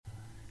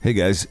Hey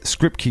guys,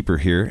 Script Keeper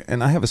here,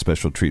 and I have a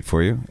special treat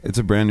for you. It's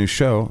a brand new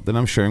show that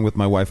I'm sharing with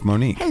my wife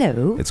Monique.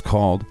 Hello. It's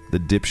called The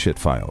Dipshit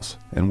Files,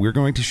 and we're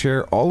going to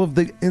share all of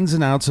the ins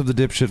and outs of the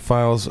Dipshit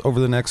Files over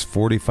the next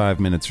 45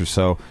 minutes or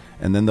so,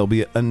 and then there'll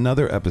be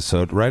another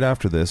episode right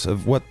after this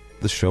of what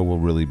the show will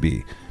really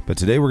be. But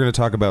today we're going to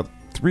talk about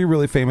 3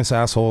 really famous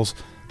assholes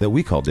that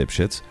we call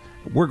dipshits.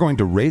 We're going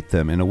to rate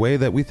them in a way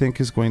that we think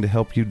is going to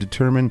help you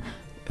determine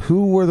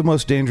who were the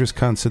most dangerous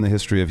cunts in the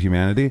history of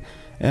humanity,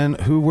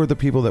 and who were the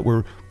people that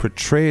were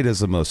portrayed as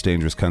the most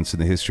dangerous cunts in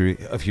the history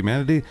of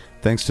humanity,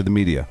 thanks to the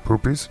media.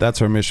 Poopies.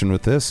 That's our mission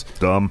with this.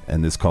 Dumb.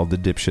 And it's called the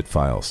Dipshit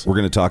Files. We're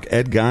going to talk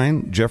Ed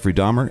Gein, Jeffrey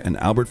Dahmer, and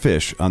Albert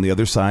Fish on the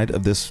other side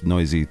of this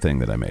noisy thing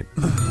that I made.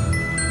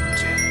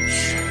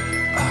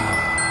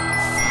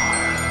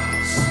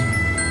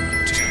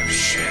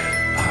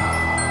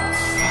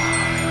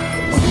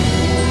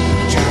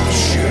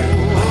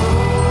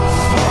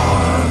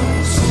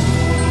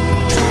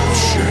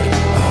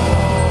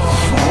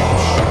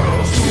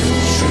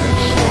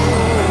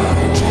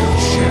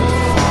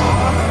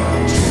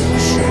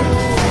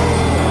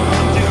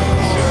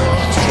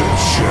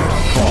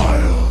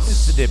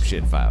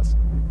 Dipshit Files.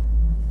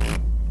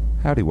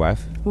 Howdy,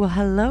 wife. Well,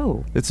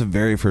 hello. It's the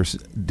very first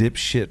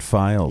Dipshit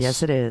Files.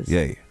 Yes, it is.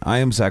 Yay. I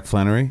am Zach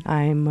Flannery.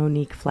 I'm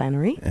Monique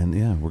Flannery. And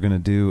yeah, we're going to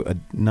do a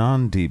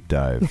non-deep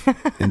dive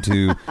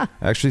into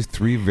actually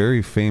 3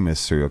 very famous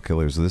serial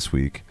killers this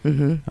week.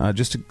 Mm-hmm.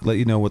 Just to let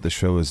you know what the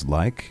show is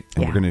like.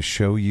 And we're going to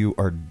show you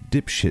our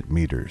dipshit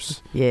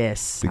meters.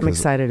 Yes, Because, I'm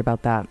excited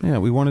about that. Yeah,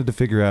 we wanted to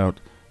figure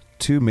out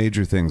 2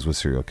 major things with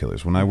serial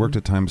killers. When I worked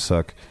at Time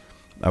Suck,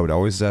 I would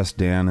always ask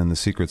Dan and the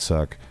Secret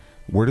Suck,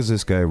 where does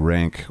this guy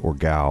rank, or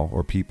gal,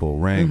 or people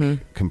rank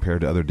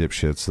compared to other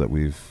dipshits that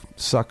we've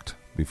sucked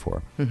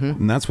before?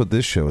 And that's what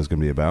this show is going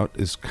to be about,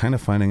 is kind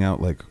of finding out,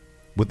 like,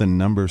 with a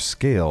number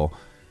scale,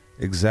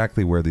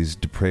 exactly where these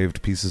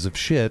depraved pieces of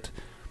shit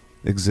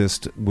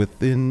exist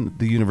within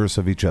the universe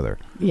of each other.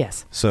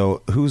 Yes.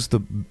 So who's the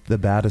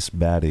baddest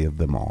baddie of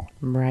them all?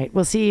 Right.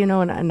 Well, see, and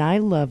I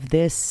love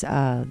this,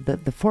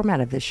 the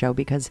format of this show,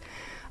 because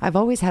I've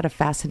always had a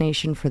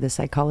fascination for the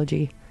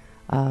psychology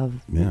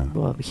of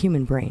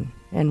human brain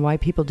and why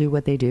people do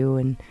what they do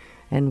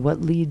and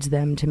what leads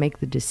them to make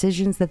the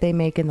decisions that they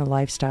make and the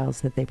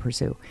lifestyles that they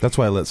pursue. That's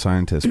why I let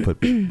scientists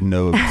put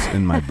nodes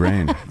in my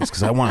brain. It's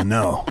because I want to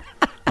know.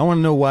 I want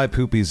to know why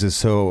Poopies is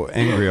so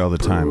angry all the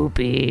time.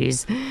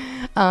 Poopies.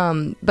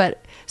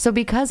 But so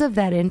because of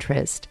that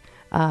interest,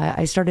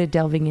 I started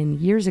delving in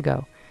years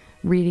ago,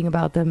 reading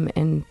about them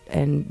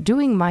and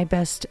doing my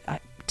best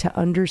to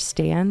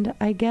understand,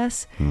 I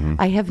guess. Mm-hmm.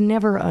 I have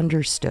never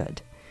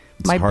understood.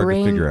 It's hard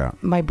to figure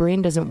out. My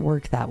brain doesn't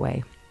work that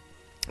way.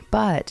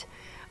 But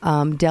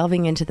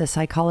delving into the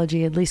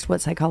psychology, at least what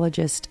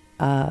psychologists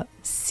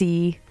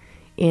see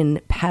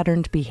in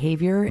patterned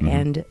behavior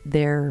and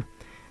their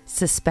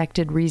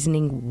suspected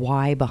reasoning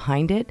why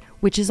behind it,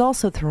 which is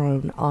also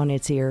thrown on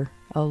its ear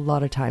a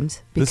lot of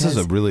times. Because, this is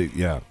a really,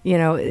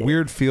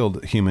 weird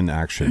field, human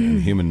action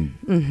and human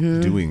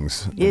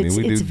doings. We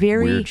do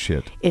weird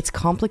shit. It's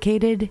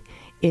complicated.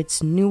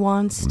 It's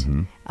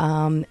nuanced.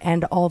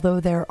 And although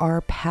there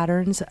are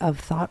patterns of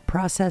thought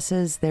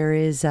processes, there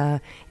is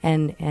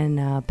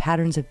and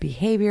patterns of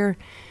behavior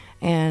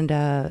and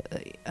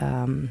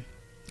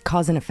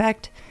cause and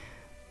effect,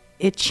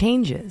 it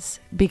changes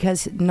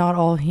because not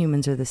all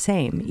humans are the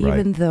same,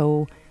 even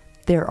though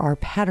there are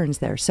patterns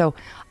there. So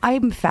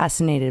I'm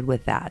fascinated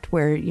with that,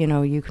 where,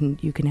 you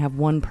can have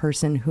one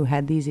person who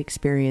had these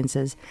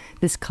experiences,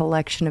 this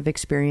collection of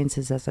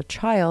experiences as a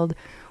child,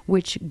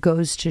 which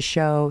goes to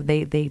show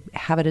they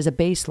have it as a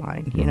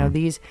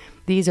baseline.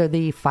 These are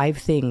the 5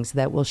 things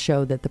that will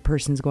show that the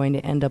person's going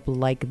to end up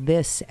like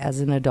this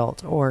as an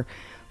adult, or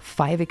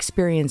 5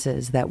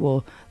 experiences that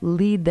will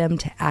lead them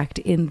to act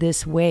in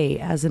this way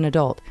as an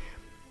adult.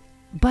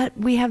 But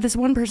we have this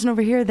one person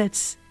over here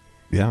that's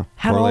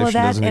had all of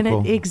that,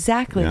 and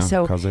exactly.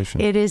 So causation.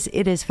 It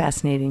is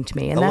fascinating to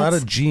me. And a lot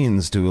of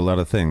genes do a lot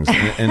of things,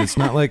 and it's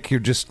not like you're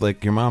just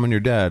like your mom and your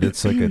dad.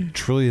 It's like a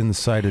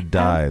trillion-sided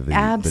die.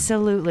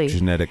 Absolutely, the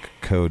genetic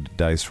code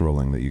dice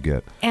rolling that you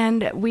get.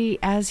 And we,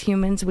 as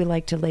humans, we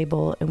like to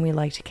label and we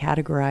like to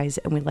categorize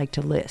and we like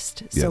to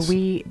list. So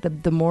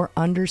the more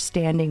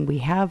understanding we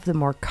have, the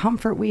more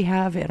comfort we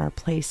have in our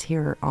place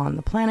here on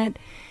the planet,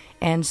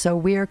 and so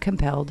we are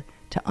compelled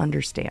to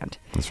understand.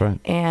 That's right.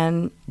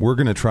 And we're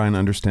going to try and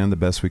understand the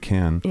best we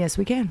can. Yes,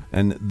 we can.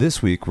 And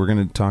this week, we're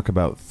going to talk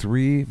about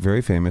 3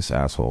 very famous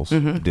assholes,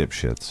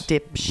 dipshits.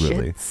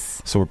 Really.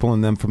 So we're pulling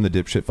them from the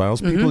Dipshit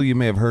Files. People you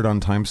may have heard on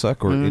Time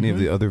Suck or any of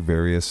the other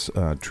various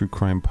true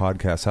crime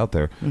podcasts out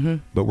there.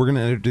 But we're going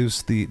to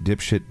introduce the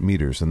dipshit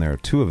meters, and there are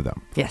 2 of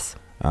them. Yes.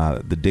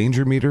 The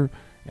danger meter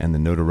and the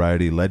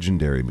notoriety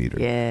legendary meter.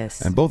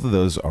 Yes. And both of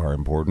those are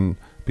important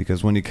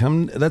because when you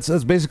come, that's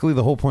basically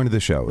the whole point of the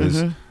show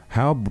is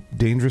how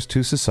dangerous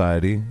to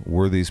society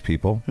were these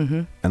people,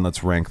 and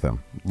let's rank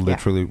them.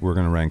 Literally, we're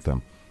going to rank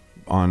them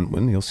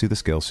and you'll see the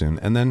scale soon.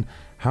 And then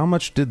how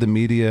much did the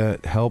media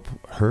help,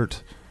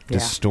 hurt,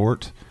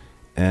 distort,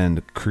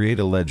 and create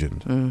a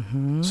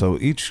legend? So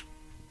each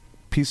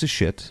piece of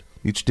shit,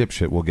 each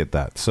dipshit will get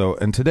that. So,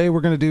 and today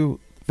we're going to do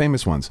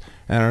famous ones.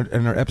 And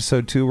in our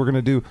episode 2, we're going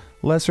to do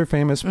lesser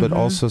famous, but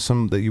also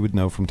some that you would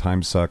know from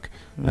Time Suck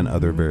and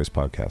other various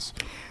podcasts.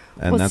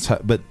 And that's how,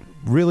 but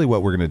really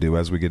what we're going to do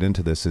as we get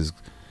into this is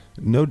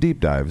no deep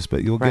dives,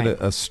 but you'll get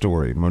a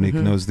story. Monique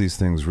knows these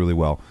things really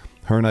well.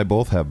 Her and I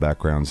both have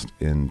backgrounds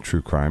in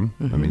true crime.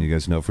 I mean, you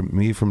guys know from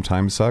me from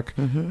Time Suck.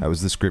 I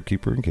was the script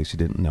keeper, in case you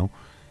didn't know.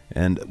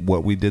 And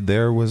what we did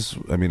there was,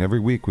 I mean, every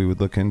week we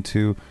would look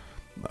into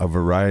a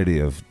variety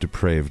of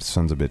depraved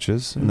sons of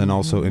bitches, and then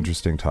also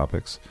interesting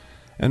topics.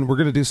 And we're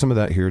going to do some of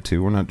that here,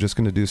 too. We're not just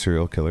going to do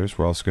serial killers.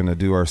 We're also going to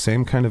do our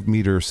same kind of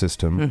meter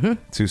system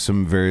to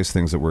some various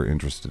things that we're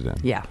interested in.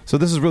 Yeah. So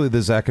this is really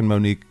the Zach and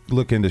Monique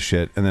look into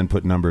shit and then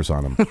put numbers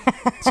on them.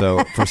 So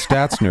for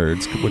stats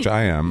nerds, which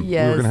I am,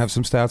 we're going to have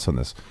some stats on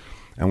this.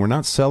 And we're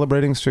not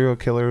celebrating serial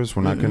killers.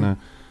 We're not going to...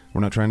 We're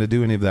not trying to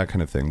do any of that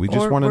kind of thing. We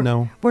just want to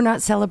know. We're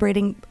not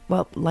celebrating,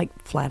 well, like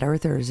flat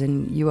earthers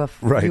and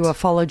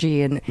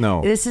ufology. And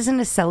no. This isn't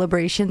a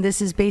celebration.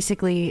 This is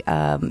basically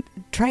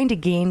trying to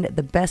gain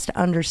the best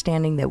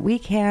understanding that we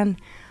can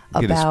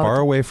about... Get as far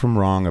away from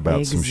wrong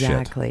about some shit.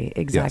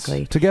 Exactly.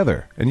 Yes,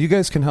 together. And you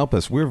guys can help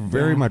us. We're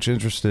very much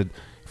interested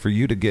for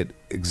you to get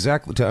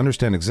to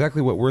understand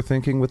exactly what we're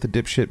thinking with the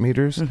dipshit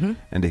meters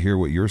and to hear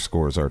what your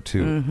scores are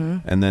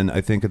too. And then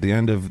I think at the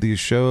end of these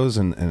shows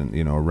and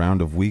you know, a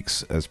round of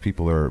weeks as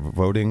people are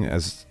voting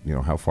as you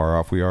know how far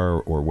off we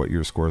are or what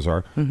your scores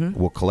are,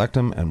 we'll collect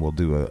them and we'll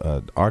do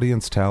a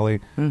audience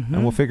tally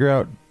and we'll figure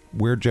out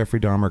where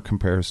Jeffrey Dahmer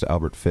compares to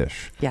Albert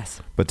Fish.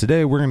 Yes. But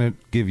today we're going to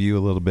give you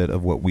a little bit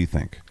of what we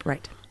think.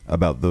 Right.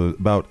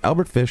 About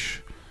Albert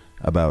Fish,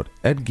 about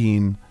Ed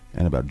Gein,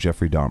 and about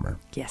Jeffrey Dahmer.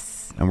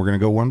 Yes. And we're going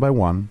to go one by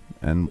one.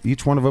 And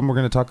each one of them, we're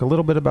going to talk a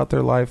little bit about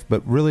their life.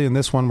 But really, in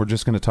this one, we're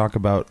just going to talk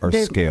about our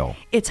scale.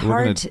 It's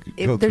hard.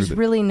 There's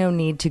really no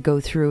need to go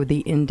through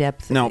the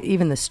in-depth,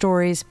 even the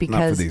stories, because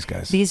not for these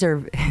guys. These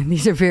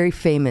are very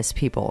famous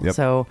people. Yep.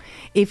 So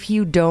if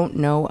you don't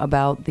know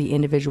about the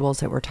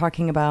individuals that we're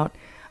talking about,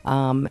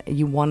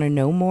 you want to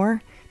know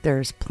more,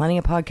 there's plenty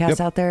of podcasts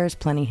out there. There's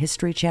plenty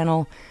History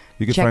Channel.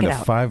 You can find a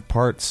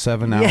 5-part,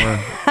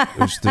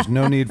 7-hour. There's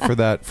no need for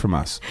that from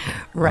us,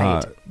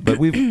 right? But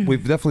we've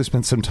definitely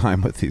spent some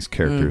time with these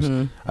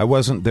characters. I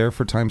wasn't there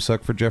for Time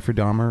Suck for Jeffrey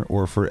Dahmer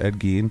or for Ed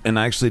Gein, and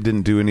I actually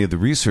didn't do any of the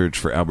research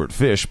for Albert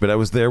Fish. But I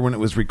was there when it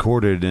was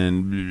recorded,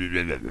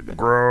 and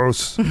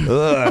gross.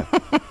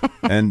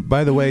 And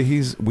by the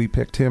way, we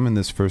picked him in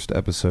this first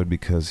episode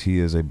because he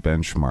is a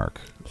benchmark.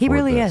 He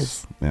really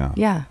is.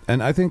 Yeah.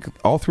 And I think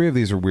all 3 of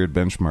these are weird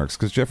benchmarks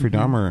because Jeffrey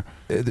Dahmer,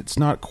 it's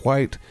not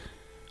quite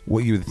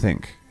what you would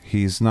think.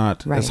 He's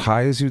not as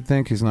high as you'd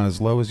think. He's not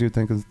as low as you'd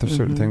think. There's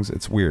certain things.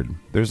 It's weird.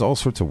 There's all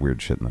sorts of weird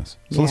shit in this.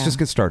 So let's just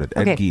get started.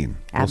 Okay. Ed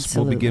Gein.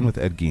 We'll begin with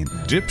Ed Gein.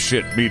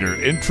 Dipshit meter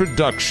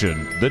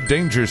introduction, the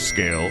danger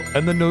scale,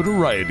 and the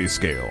notoriety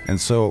scale.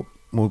 And so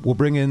we'll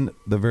bring in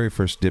the very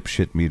first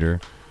dipshit meter,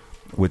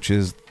 which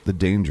is the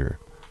danger.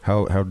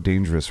 How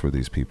dangerous were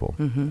these people?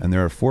 And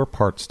there are 4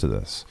 parts to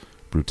this: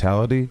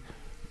 brutality,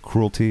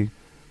 cruelty,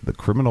 the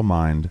criminal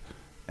mind,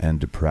 and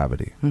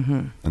depravity.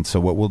 And so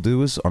what we'll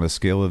do is on a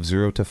scale of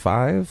 0 to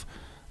 5,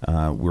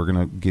 we're going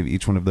to give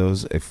each one of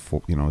those a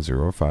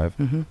 0 or 5,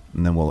 and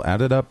then we'll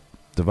add it up,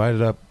 divide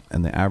it up,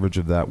 and the average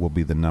of that will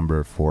be the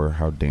number for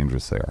how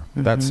dangerous they are.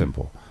 That's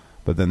simple.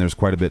 But then there's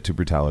quite a bit to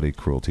brutality,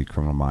 cruelty,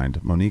 criminal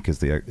mind. Monique is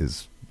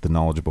the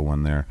knowledgeable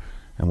one there,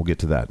 and we'll get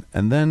to that.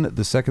 And then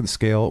the second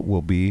scale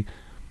will be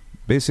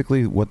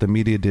basically what the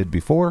media did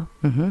before,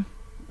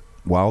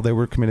 while they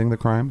were committing the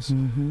crimes,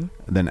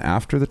 then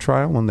after the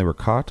trial when they were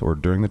caught or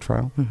during the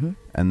trial,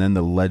 and then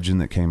the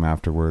legend that came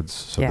afterwards.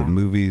 So the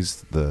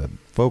movies, the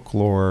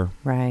folklore,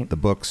 the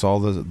books, all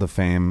the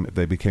fame,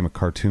 they became a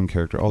cartoon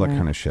character, all that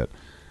kind of shit.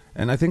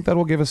 And I think that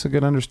will give us a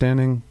good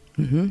understanding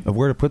of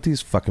where to put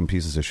these fucking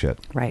pieces of shit.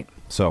 Right.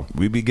 So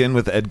We begin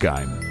with Ed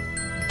Gein.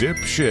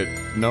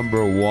 Dipshit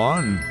number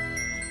 1.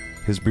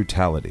 His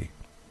brutality.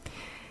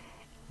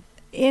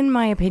 In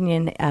my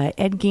opinion,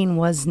 Ed Gein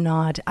was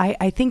not.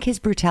 I think his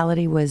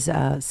brutality was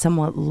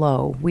somewhat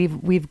low.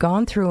 We've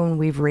gone through and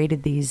we've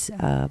rated these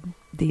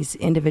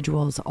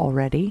individuals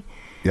already.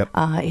 Yep.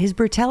 His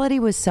brutality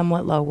was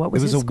somewhat low. What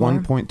was his his score?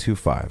 It score? was a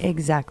 1.25.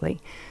 Exactly.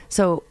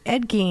 So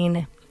Ed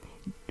Gein,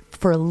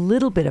 for a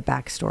little bit of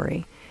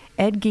backstory,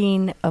 Ed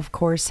Gein, of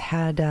course,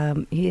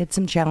 he had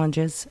some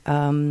challenges.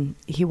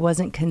 He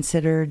wasn't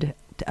considered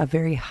a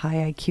very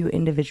high IQ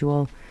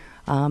individual.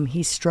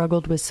 He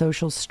struggled with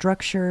social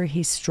structure.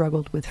 He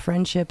struggled with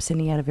friendships,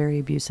 and he had a very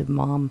abusive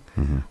mom.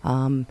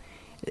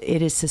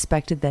 It is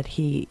suspected that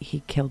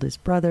he killed his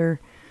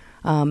brother.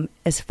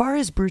 As far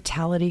as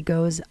brutality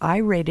goes, I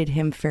rated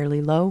him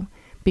fairly low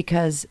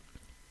because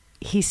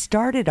he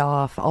started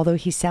off, although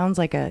he sounds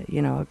like a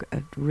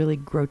really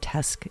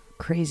grotesque,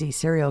 crazy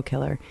serial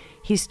killer,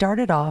 he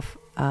started off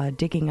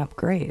digging up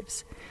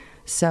graves.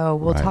 So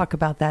we'll talk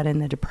about that in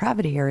the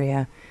depravity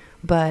area.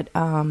 But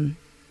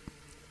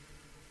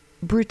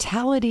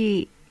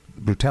brutality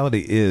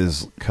brutality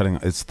is cutting.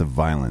 It's the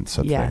violence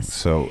of Yes. things.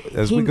 So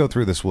as we go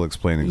through this, we'll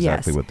explain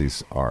exactly Yes. what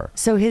these are.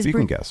 So you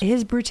can guess.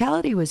 his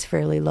brutality was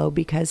fairly low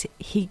because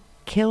he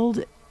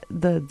killed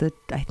the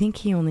I think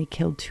he only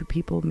killed 2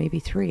 people, maybe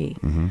 3.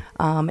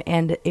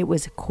 And it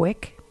was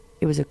quick.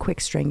 It was a quick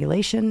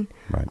strangulation.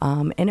 Right.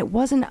 And it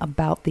wasn't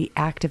about the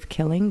act of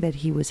killing that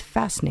he was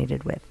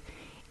fascinated with.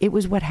 It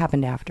was what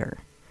happened after.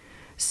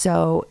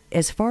 So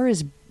as far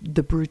as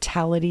the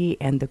brutality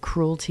and the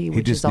cruelty,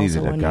 which just is also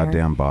needed a in there,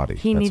 goddamn body.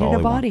 He That's needed all a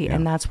he body, wanted, yeah.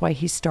 and that's why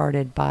he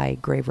started by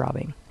grave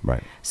robbing.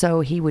 Right. So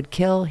he would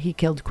kill. He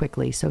killed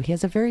quickly. So he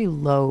has a very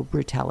low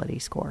brutality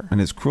score. And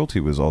his cruelty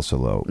was also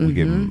low. We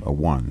gave him a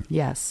 1.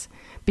 Yes,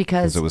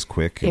 because it was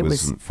quick. It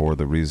wasn't for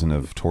the reason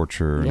of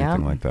torture or Yeah.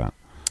 anything like that.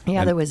 Yeah,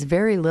 And- there was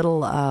very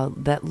little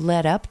that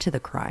led up to the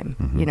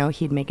crime. You know,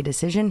 he'd make a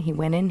decision. He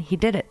went in. He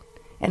did it.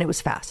 And it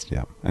was fast.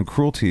 Yeah. And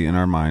cruelty, in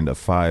our mind, a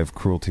 5,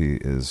 cruelty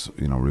is,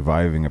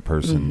 reviving a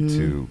person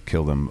to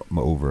kill them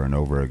over and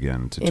over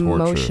again, to torture.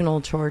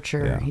 Emotional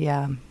torture.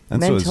 Yeah.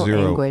 And so mental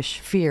 0 anguish,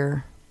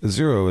 fear.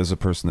 0 is a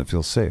person that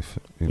feels safe.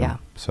 Yeah.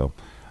 So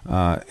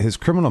his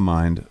criminal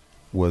mind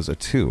was a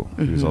 2.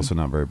 He was also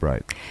not very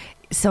bright.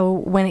 So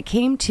when it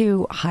came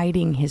to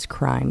hiding his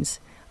crimes,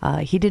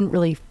 he didn't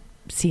really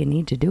see a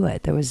need to do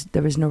it. There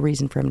was no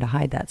reason for him to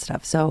hide that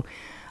stuff. So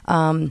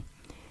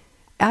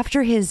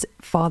after his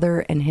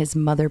father and his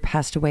mother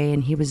passed away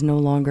and he was no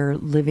longer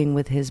living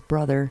with his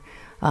brother,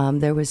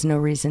 there was no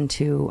reason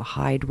to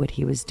hide what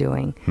he was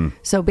doing.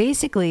 So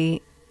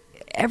basically,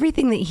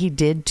 everything that he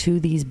did to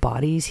these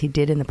bodies, he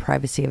did in the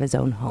privacy of his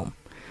own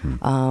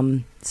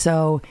home.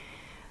 So,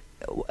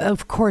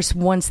 of course,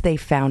 once they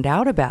found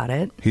out about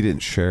it, He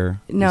didn't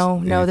share. no,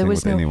 there anything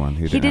was with anyone.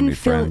 He didn't have any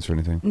friends or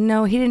anything.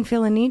 No, he didn't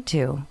feel a need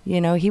to.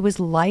 He was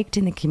liked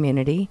in the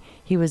community.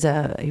 He was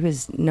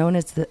known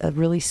as a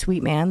really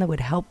sweet man that would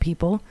help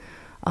people.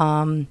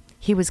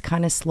 He was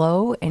kind of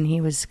slow and he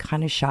was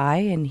kind of shy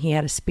and he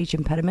had a speech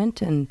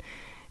impediment. And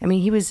I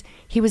mean, he was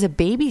a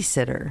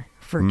babysitter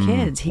for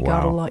kids. He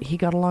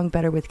got along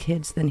better with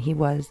kids than he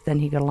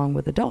got along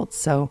with adults.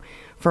 So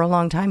for a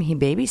long time, he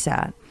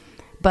babysat.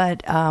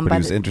 But he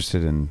was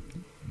interested in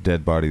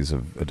dead bodies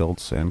of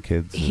adults and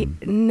kids.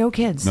 No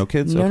kids. No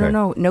kids? No,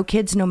 Okay. no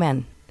kids, no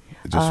men.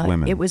 Just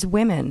women. It was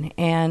women.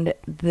 And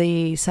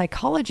the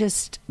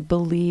psychologists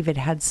believe it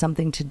had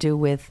something to do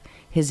with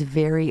his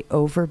very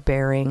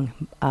overbearing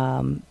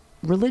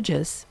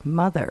religious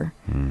mother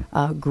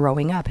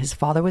growing up. His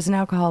father was an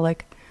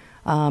alcoholic.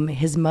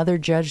 His mother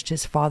judged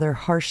his father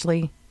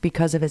harshly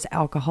because of his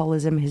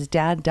alcoholism. His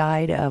dad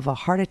died of a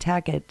heart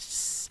attack at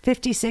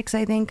 56,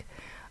 I think.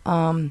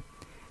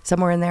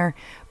 Somewhere in there.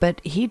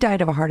 But he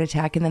died of a heart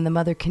attack, and then the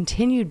mother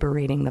continued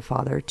berating the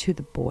father to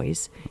the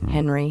boys,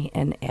 Henry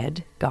and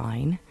Ed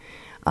Gein,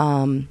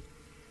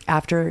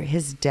 after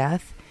his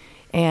death.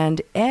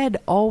 And Ed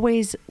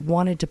always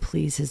wanted to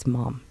please his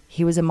mom.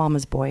 He was a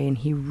mama's boy, and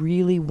he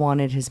really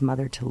wanted his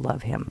mother to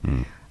love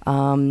him.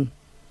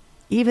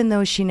 Even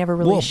though she never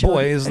really showed...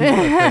 boy, isn't that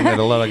a thing that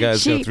a lot of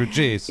guys go through?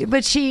 Jeez.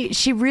 But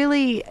she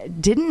really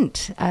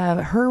didn't.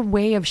 Her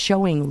way of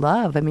showing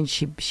love, I mean,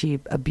 she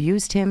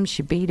abused him,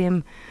 she beat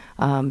him,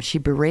 she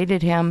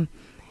berated him.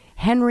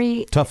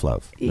 Henry... Tough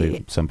love.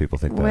 Some people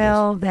think that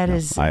well, is. that No,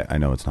 is... I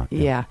know it's not.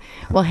 Yeah.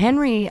 Well,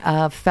 Henry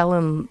fell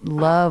in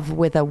love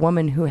with a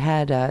woman who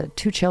had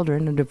 2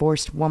 children, a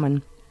divorced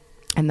woman,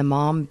 and the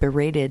mom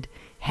berated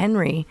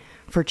Henry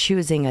for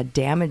choosing a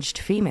damaged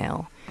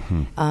female.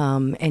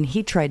 And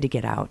he tried to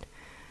get out.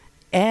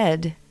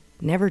 Ed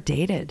never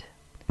dated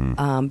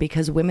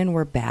because women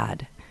were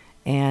bad.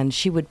 And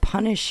she would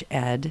punish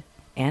Ed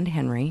and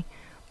Henry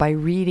by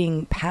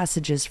reading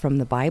passages from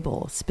the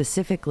Bible,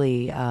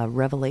 specifically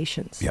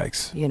Revelations.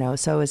 Yikes.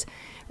 So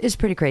it's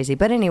pretty crazy.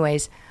 But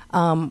anyways,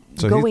 So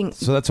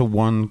that's a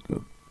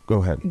 1.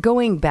 Go ahead.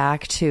 Going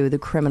back to the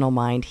criminal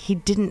mind, he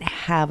didn't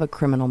have a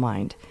criminal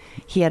mind.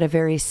 He had a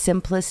very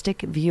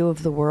simplistic view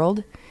of the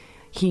world.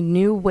 He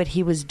knew what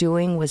he was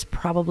doing was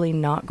probably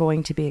not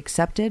going to be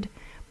accepted,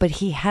 but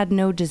he had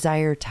no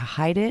desire to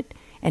hide it,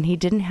 and he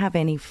didn't have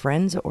any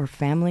friends or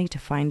family to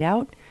find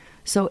out,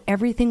 so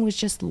everything was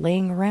just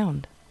laying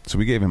around. So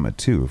we gave him a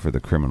 2 for the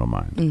criminal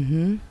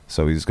mind.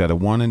 So he's got a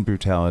 1 in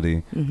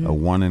brutality, a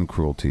 1 in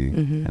cruelty,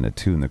 and a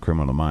 2 in the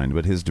criminal mind.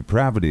 But his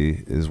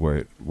depravity is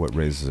what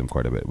raises him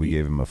quite a bit. We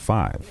gave him a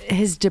 5.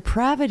 His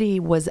depravity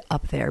was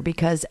up there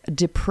because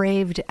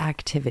depraved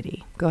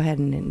activity. Go ahead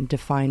and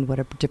define what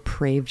a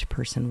depraved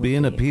person would be.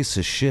 Being a piece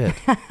of shit.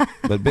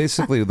 But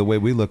basically, the way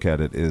we look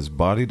at it is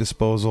body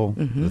disposal,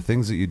 the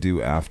things that you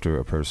do after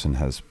a person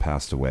has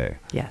passed away.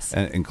 Yes.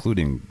 And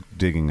including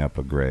digging up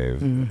a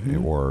grave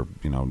or,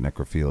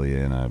 necrophilia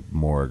in a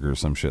morgue or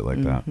some shit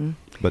like that.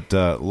 But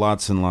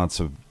lots and lots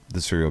of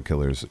the serial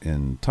killers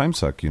in Time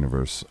Suck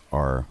universe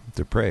are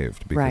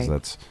depraved because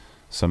that's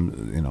some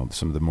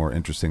of the more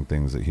interesting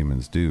things that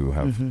humans do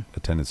have a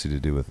tendency to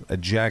do with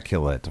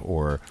ejaculate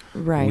or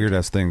weird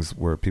ass things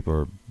where people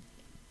are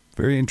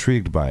very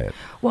intrigued by it.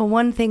 Well,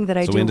 one thing that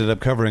we ended up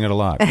covering it a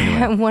lot.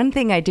 Anyway. One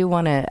thing I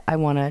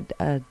want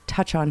to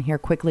touch on here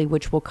quickly,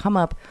 which will come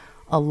up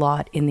a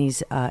lot in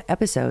these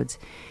episodes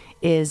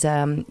is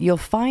you'll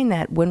find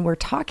that when we're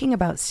talking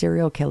about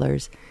serial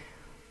killers,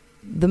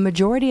 the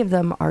majority of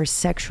them are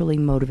sexually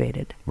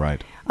motivated.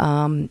 Right.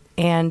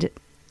 And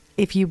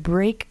if you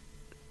break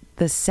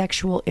the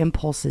sexual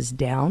impulses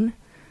down,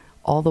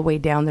 all the way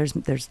down,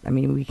 there's, I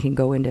mean, we can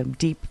go into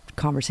deep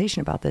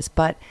conversation about this,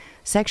 but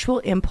sexual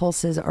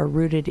impulses are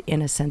rooted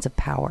in a sense of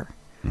power,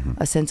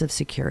 a sense of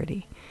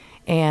security.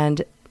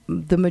 And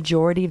the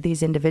majority of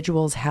these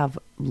individuals have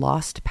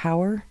lost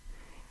power,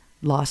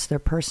 lost their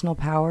personal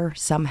power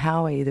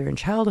somehow, either in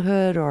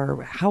childhood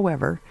or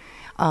however,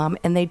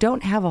 and they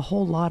don't have a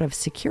whole lot of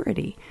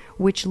security,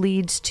 which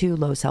leads to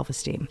low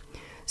self-esteem.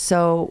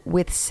 So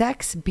with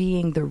sex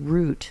being the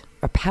root,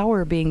 or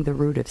power being the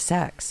root of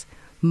sex,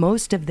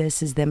 most of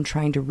this is them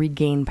trying to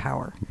regain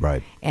power.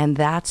 Right. And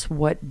that's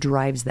what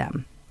drives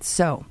them.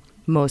 So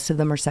most of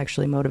them are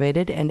sexually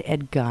motivated, and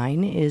Ed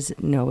Gein is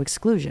no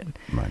exclusion.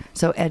 Right.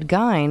 So Ed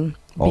Gein...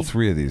 All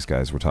three of these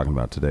guys we're talking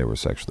about today were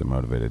sexually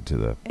motivated to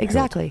the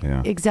Exactly. hilt.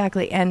 Yeah.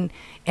 Exactly. And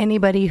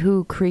anybody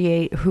who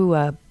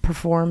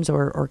performs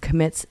or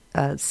commits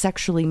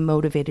sexually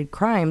motivated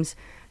crimes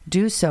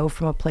do so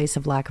from a place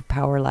of lack of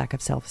power, lack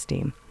of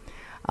self-esteem.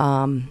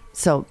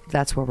 So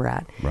that's where we're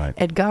at. Right.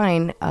 Ed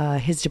Gein,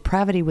 his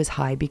depravity was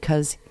high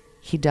because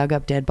he dug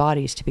up dead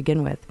bodies to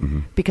begin with,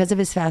 because of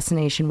his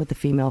fascination with the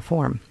female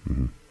form.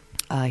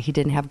 He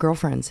didn't have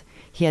girlfriends.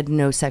 He had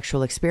no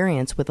sexual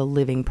experience with a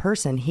living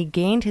person. He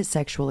gained his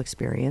sexual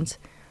experience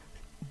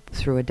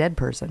through a dead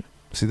person.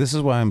 See, this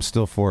is why I'm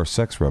still for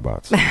sex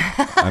robots.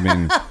 I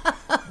mean,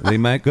 they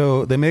might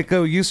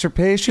go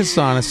usurpacious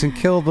on us and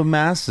kill the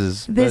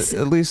masses, but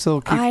at least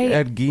they'll keep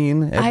Ed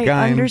Gein.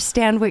 I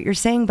understand what you're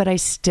saying, but I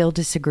still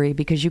disagree,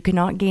 because you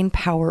cannot gain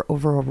power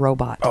over a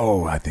robot.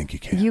 Oh, I think you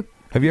can.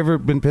 Have you ever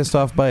been pissed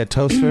off by a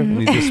toaster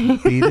and you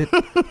just beat it?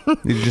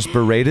 You just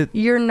berate it?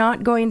 You're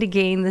not going to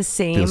gain the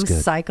same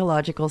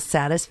psychological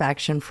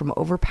satisfaction from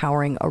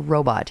overpowering a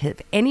robot.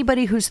 If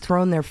anybody who's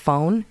thrown their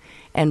phone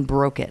and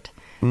broke it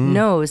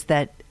knows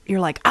that you're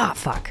like,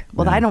 fuck.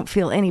 Well, I don't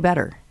feel any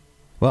better.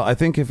 Well, I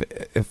think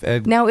if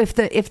Ed... Now, if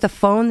the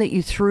phone that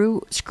you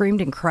threw screamed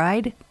and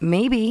cried,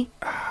 maybe...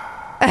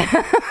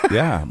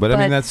 Yeah, but I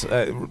mean, that's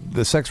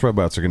the sex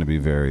robots are going to be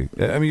very.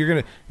 I mean,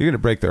 you're gonna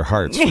break their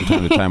hearts from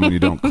time to time when you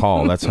don't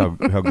call. That's how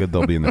good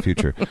they'll be in the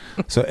future.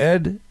 So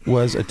Ed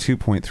was a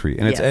 2.3,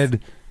 and it's Ed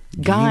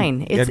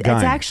Gein. It's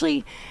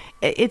actually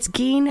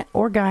Gein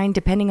or Gein,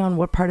 depending on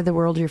what part of the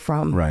world you're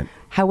from. Right.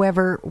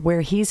 However,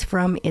 where he's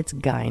from, it's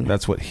Gein.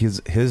 That's what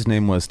his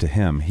name was to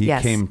him. He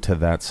came to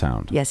that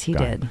sound. Yes, he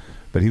did.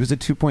 But he was a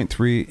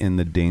 2.3 in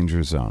the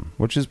danger zone,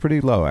 which is pretty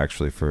low,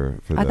 actually. I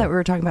thought we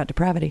were talking about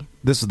depravity.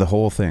 This is the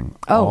whole thing,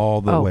 all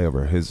the way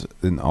over.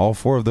 In all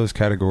four of those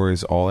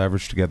categories, all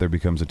averaged together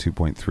becomes a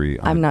 2.3.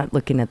 I'm not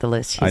looking at the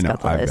list. I've got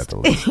the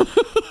list.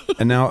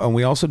 And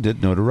we also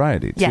did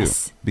notoriety, too.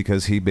 Yes.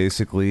 Because he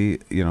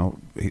basically,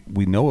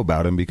 we know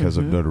about him because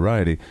of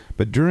notoriety.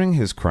 But during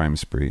his crime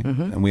spree,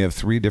 and we have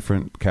three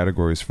different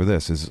categories for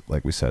this, is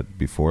like we said,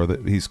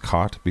 he's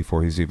caught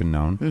before he's even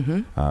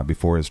known,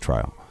 before his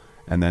trial.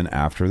 And then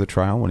after the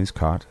trial, when he's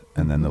caught,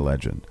 and then the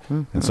legend.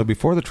 And so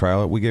before the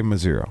trial, we gave him a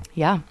 0.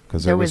 Yeah.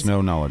 Because there was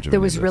no knowledge of it. There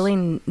was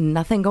really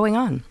nothing going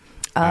on.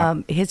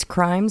 The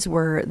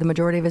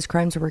majority of his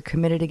crimes were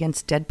committed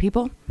against dead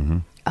people.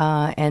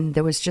 And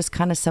there was just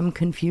kind of some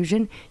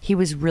confusion. He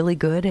was really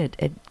good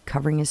at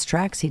covering his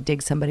tracks. He'd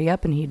dig somebody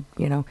up and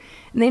and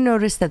they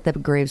noticed that the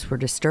graves were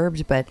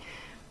disturbed, but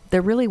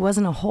there really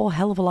wasn't a whole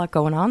hell of a lot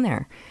going on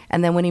there.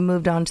 And then when he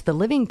moved on to the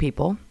living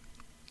people,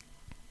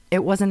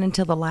 it wasn't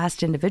until the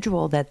last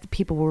individual that the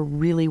people were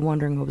really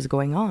wondering what was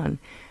going on,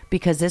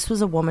 because this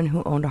was a woman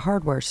who owned a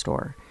hardware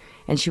store,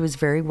 and she was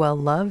very well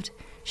loved.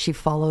 She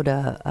followed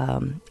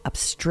a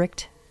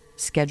strict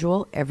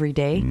schedule every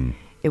day.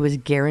 It was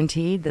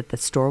guaranteed that the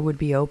store would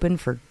be open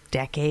for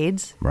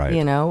decades. Right.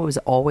 It was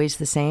always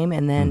the same.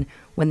 And then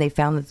when they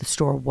found that the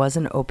store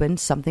wasn't open,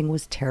 something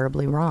was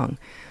terribly wrong.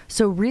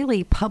 So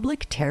really,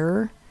 public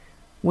terror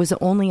was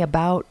only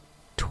about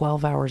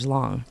 12 hours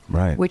long.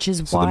 Right. Which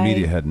is so why the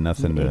media had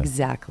nothing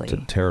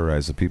to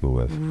terrorize the people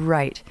with.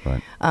 Right.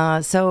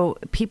 So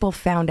people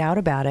found out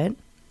about it.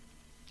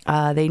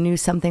 They knew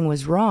something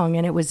was wrong,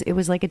 and it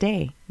was like a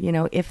day,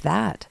 if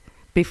that,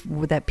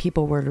 that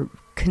people were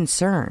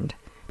concerned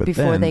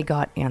before they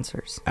got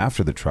answers.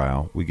 After the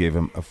trial, we gave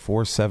him a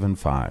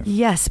 4.75.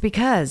 Yes,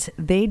 because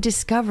they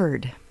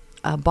discovered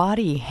a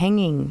body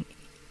hanging,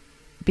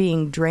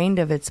 being drained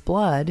of its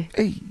blood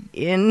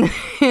in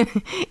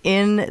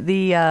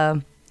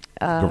the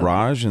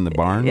garage, in the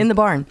barn. In the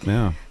barn.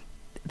 Yeah.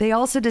 They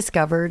also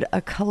discovered a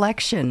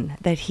collection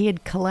that he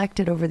had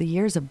collected over the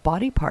years of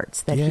body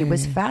parts that he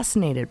was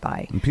fascinated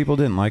by. And people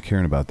didn't like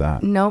hearing about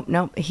that.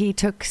 No. He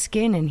took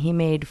skin and he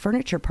made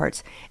furniture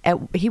parts.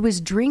 He was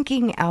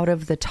drinking out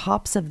of the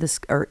tops of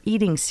or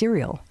eating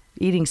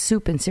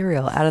soup and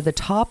cereal out of the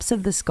tops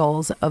of the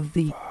skulls of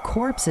the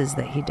corpses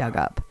that he dug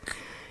up.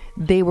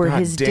 They were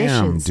his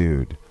dishes.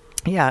 Dude.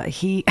 Yeah,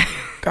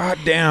 God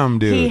damn,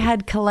 dude. He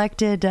had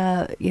collected,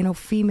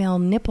 female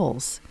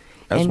nipples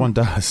As and one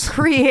does.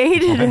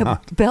 created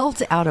a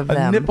belt out of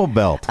them. A nipple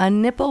belt. A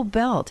nipple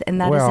belt. And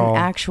that is an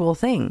actual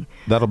thing.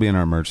 That'll be in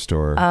our merch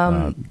store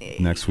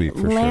next week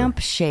for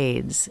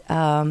lampshades.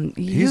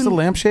 He's the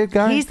lampshade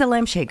guy? He's the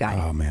lampshade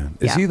guy. Oh, man.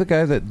 Is he the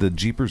guy that the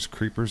Jeepers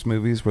Creepers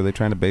movies were they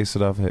trying to base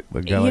it off a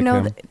guy like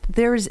him?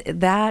 There's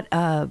that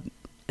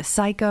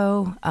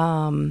Psycho.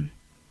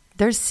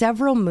 There's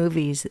several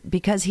movies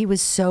because he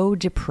was so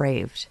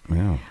depraved.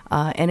 Yeah.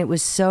 And it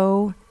was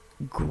so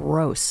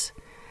gross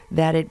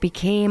that it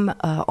became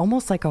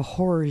almost like a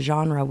horror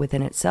genre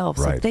within itself.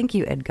 So thank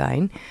you, Ed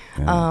Gein.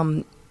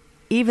 Yeah.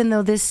 Even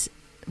though this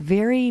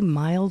very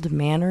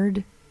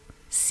mild-mannered,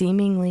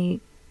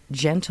 seemingly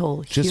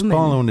gentle just human,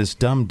 following his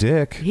dumb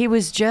dick. He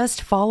was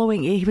just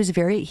following. He was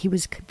very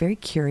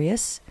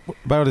curious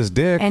about his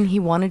dick, and he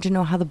wanted to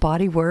know how the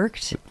body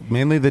worked.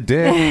 Mainly the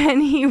dick.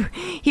 And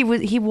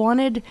he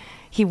wanted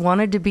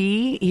to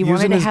be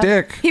using his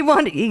dick. He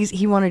wanted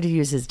to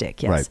use his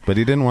dick. Yes, right. But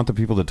he didn't want the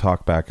people to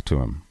talk back to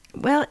him.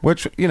 Well,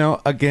 which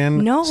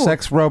again,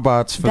 sex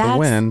robots for the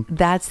win.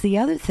 That's the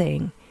other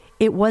thing.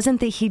 It wasn't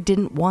that he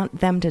didn't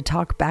want them to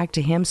talk back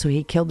to him, so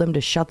he killed them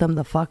to shut them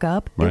the fuck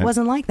up. Right. It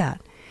wasn't like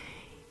that.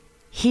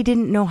 He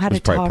didn't know how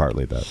to talk.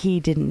 Partly that. He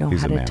didn't know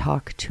how to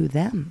talk to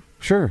them.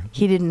 Sure.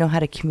 He didn't know how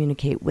to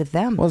communicate with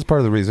them. Well, that's part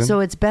of the reason.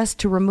 So it's best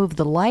to remove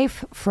the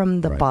life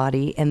from the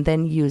body and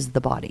then use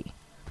the body.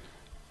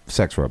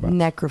 Sex robots.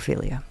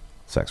 Necrophilia.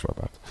 Sex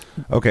robots.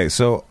 Okay,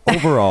 so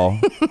overall,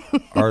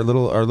 our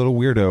little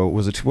weirdo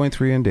was a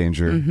 2.3 in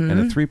danger and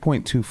a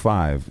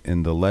 3.25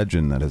 in the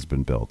legend that has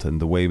been built and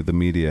the way the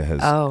media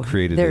has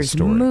created his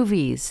story. There's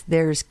movies.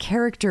 There's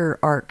character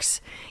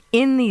arcs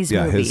in these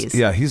movies.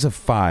 He's a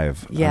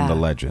 5 on the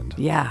legend.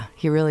 Yeah,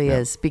 he really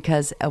is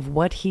because of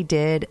what he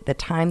did, the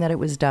time that it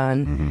was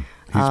done.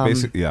 He's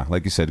basically,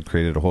 like you said,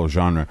 created a whole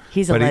genre.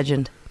 He's a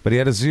legend. But he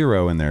had a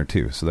 0 in there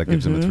too, so that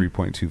gives him a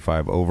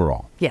 3.25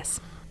 overall. Yes.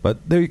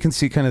 But there you can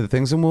see kind of the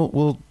things, and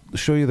we'll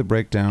show you the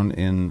breakdown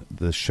in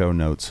the show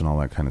notes and all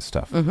that kind of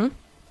stuff. Mm-hmm.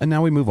 And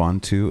now we move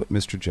on to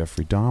Mr.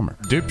 Jeffrey Dahmer.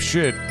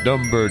 Dipshit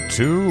number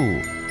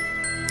 2.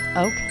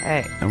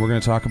 Okay. And we're going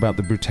to talk about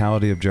the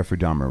brutality of Jeffrey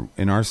Dahmer.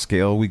 In our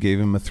scale, we gave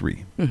him a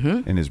 3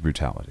 in his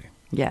brutality.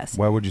 Yes.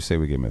 Why would you say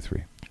we gave him a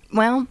 3?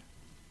 Well,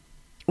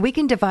 we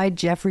can divide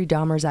Jeffrey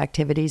Dahmer's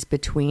activities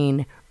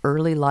between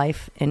early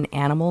life in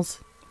animals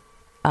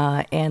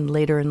and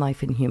later in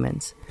life in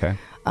humans. Okay.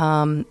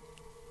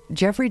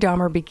 Jeffrey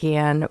Dahmer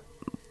began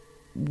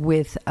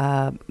with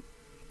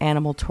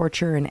animal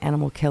torture and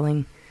animal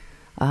killing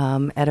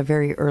at a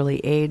very early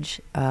age.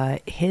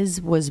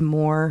 His was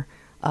more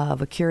of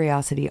a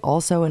curiosity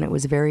also, and it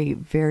was very,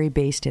 very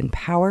based in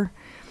power.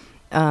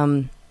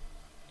 And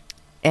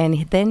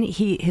then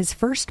his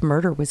first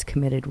murder was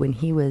committed when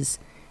he was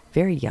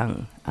very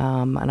young.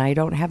 And I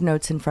don't have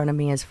notes in front of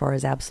me as far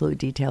as absolute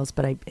details,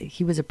 but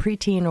he was a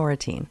preteen or a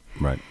teen.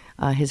 Right.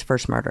 His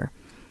first murder.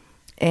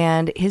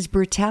 And his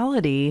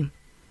brutality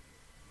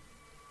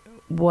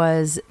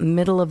was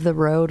middle of the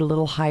road, a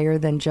little higher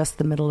than just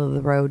the middle of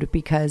the road,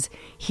 because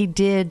he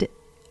did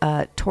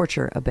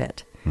torture a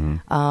bit.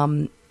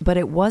 Mm-hmm. But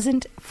it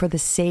wasn't for the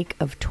sake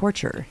of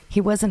torture.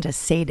 He wasn't a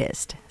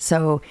sadist.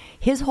 So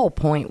his whole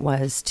point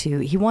was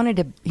he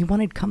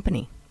wanted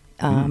company.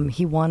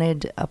 He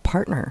wanted a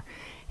partner.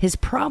 His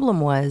problem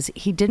was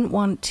he didn't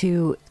want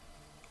to.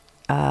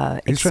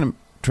 He's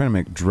trying to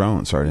make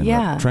drones. Sorry,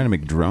 trying to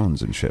make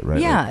drones and shit,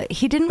 right? Yeah, like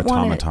he didn't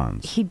want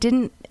automatons. He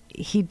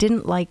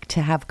didn't like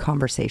to have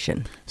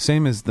conversation.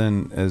 Same as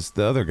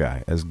the other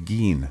guy, as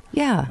Geen.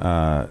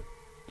 Yeah.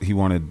 He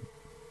wanted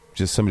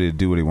just somebody to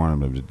do what he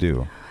wanted him to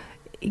do.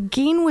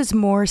 Geen was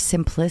more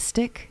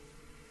simplistic.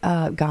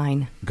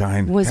 Gein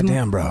was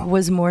goddamn, bro.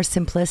 Was more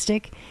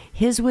simplistic.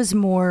 His was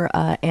more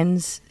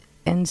ends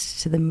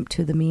to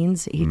the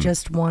means. He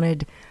just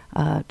wanted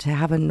to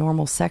have a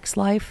normal sex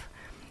life.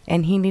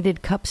 And he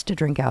needed cups to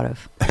drink out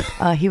of.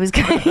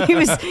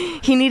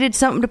 He needed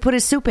something to put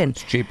his soup in.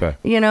 It's cheaper.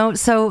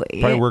 So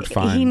probably worked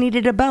fine. He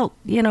needed a belt.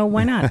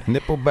 Why not?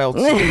 Nipple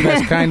belts, the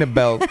best kind of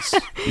belts.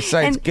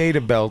 Besides gator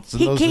belts,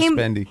 and those are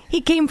spendy. He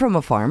came from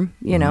a farm,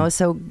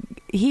 so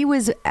he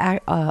was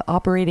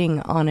operating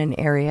on an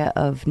area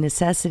of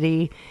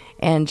necessity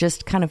and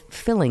just kind of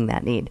filling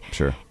that need.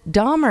 Sure.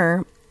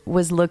 Dahmer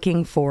was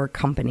looking for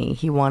company.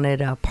 He wanted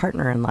a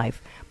partner in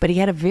life, but he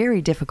had a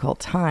very difficult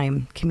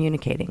time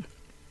communicating.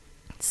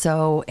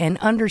 So, and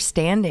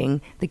understanding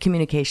the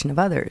communication of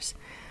others.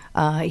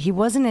 He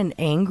wasn't an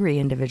angry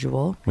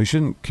individual. We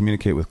shouldn't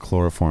communicate with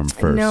chloroform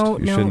first.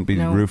 You shouldn't be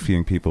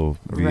roofing people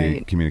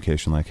via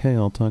communication like, hey,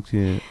 I'll talk to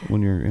you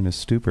when you're in a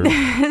stupor.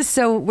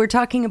 So we're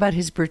talking about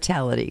his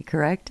brutality,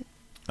 correct?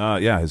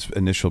 His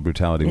initial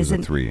brutality was a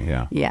 3,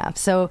 yeah. Yeah,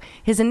 so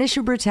his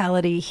initial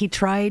brutality, he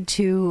tried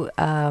to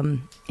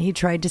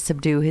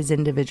subdue his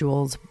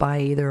individuals by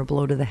either a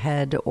blow to the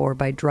head or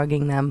by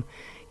drugging them,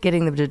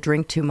 getting them to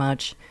drink too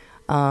much.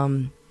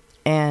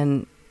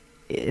 And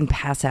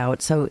pass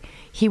out. So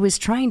he was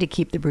trying to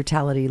keep the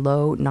brutality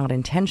low, not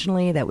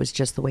intentionally. That was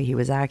just the way he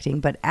was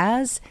acting. But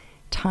as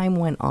time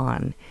went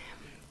on,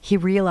 he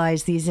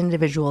realized these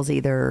individuals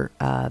either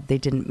they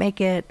didn't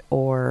make it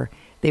or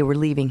they were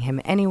leaving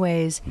him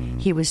anyways.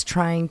 He was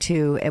trying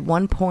to, at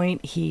one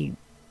point, he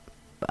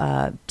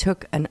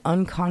took an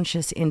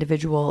unconscious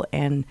individual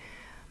and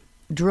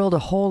drilled a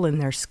hole in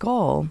their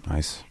skull.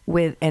 Nice.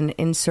 And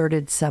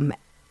inserted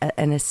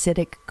an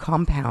acidic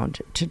compound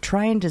to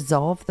try and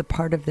dissolve the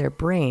part of their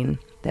brain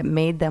that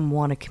made them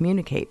want to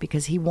communicate,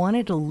 because he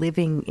wanted a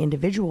living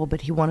individual,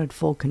 but he wanted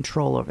full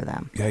control over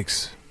them.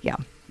 Yikes. Yeah.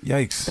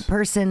 Yikes. The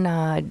person,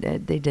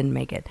 they didn't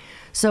make it.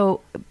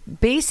 So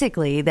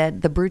basically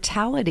that the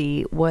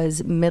brutality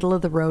was middle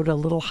of the road, a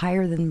little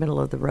higher than middle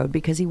of the road,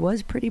 because he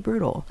was pretty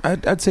brutal.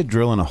 I'd say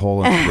drilling a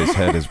hole into his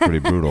head is pretty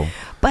brutal.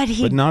 But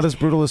not as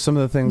brutal as some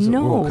of the things that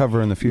we'll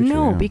cover in the future.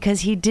 No, yeah.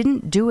 because he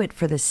didn't do it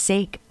for the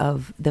sake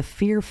of the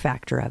fear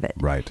factor of it.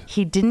 Right.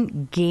 He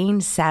didn't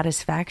gain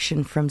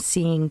satisfaction from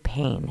seeing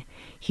pain.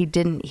 He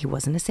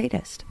wasn't a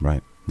sadist.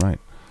 Right.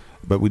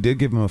 But we did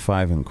give him a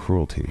 5 in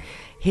cruelty.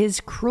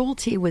 His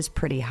cruelty was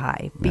pretty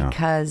high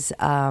because...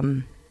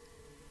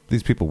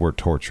 these people were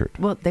tortured.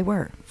 Well, they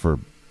were. For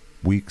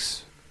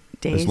weeks.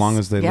 Days. As long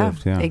as they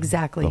lived. Yeah,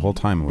 exactly. The whole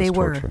time it was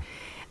torture.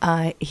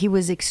 He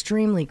was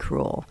extremely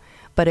cruel,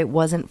 but it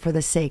wasn't for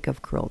the sake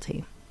of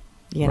cruelty.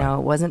 You know,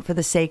 it wasn't for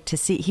the sake to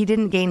see... He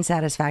didn't gain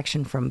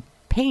satisfaction from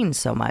pain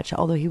so much,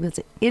 although he was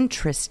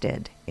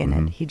interested in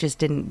it. He just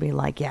didn't be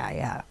like,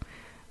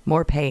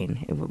 more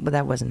pain. But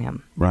that wasn't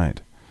him. Right.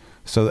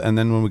 So, and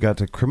then when we got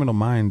to criminal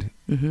mind,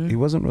 he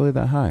wasn't really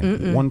that high.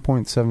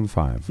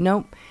 1.75.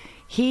 Nope.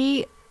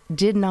 He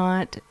did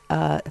not,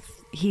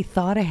 he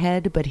thought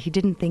ahead, but he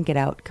didn't think it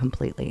out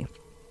completely.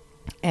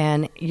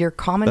 And your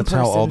common That's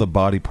person... how all the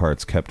body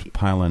parts kept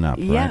piling up,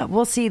 Yeah, right?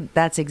 well, see,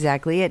 that's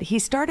exactly it. He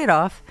started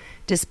off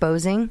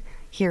disposing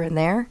here and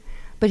there,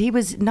 but he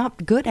was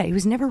not good at it. He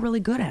was never really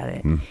good at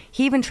it.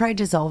 He even tried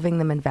dissolving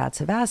them in vats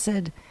of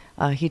acid.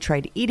 He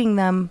tried eating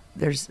them.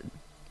 There's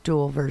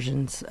dual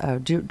versions,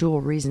 dual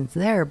reasons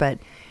there, but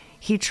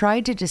he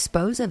tried to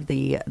dispose of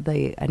the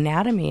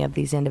anatomy of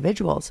these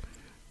individuals,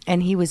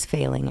 and he was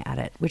failing at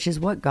it, which is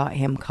what got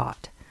him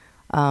caught.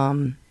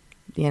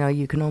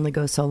 You can only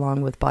go so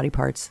long with body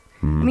parts.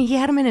 I mean, he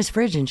had them in his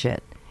fridge and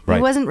shit. Right.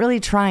 He wasn't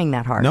really trying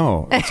that hard.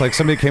 No, it's like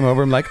somebody came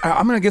over and like,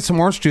 I'm going to get some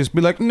orange juice.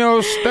 Be like,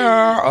 no,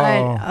 star.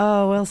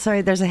 Well,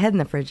 sorry, there's a head in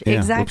the fridge. Yeah,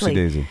 exactly. Whoopsie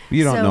daisy.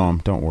 You don't know him.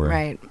 Don't worry.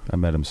 Right. I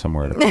met him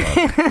somewhere at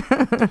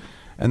a club.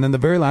 And then the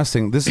very last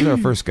thing, this is our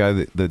first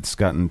guy that's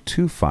gotten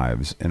 2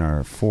 5s in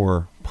our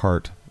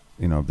 4-part,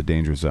 the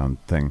danger zone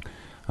thing.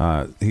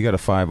 He got a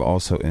 5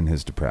 also in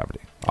his depravity,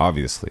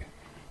 obviously.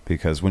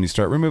 Because when you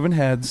start removing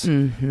heads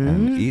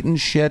and eating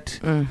shit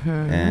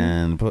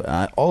and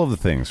all of the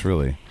things,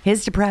 really.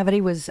 His depravity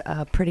was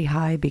pretty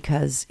high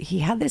because he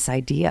had this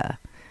idea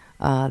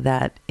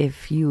that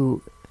if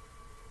you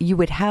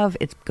would have,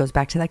 it goes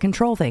back to that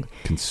control thing.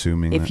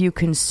 Consuming If you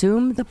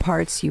consume the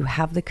parts, you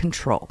have the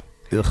control.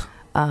 Ugh.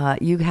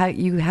 You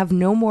have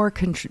no more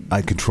control.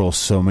 I control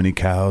so many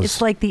cows.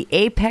 It's like the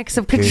apex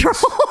of control.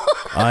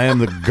 I am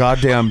the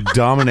goddamn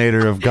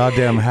dominator of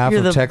goddamn half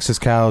of Texas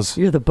cows.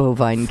 You're the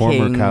bovine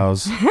former king.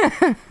 Cows.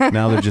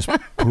 Now they're just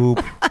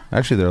poop.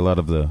 Actually, there are a lot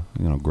of the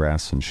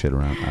grass and shit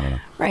around. I don't know.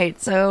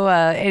 Right. So,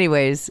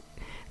 anyways,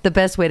 the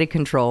best way to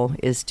control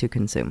is to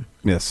consume.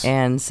 Yes.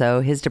 And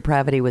so his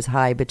depravity was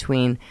high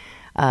between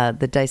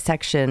the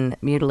dissection,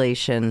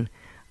 mutilation.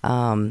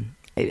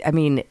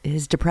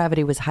 His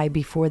depravity was high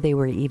before they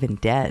were even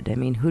dead. I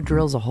mean, who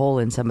drills a hole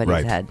in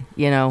somebody's head?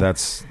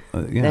 That's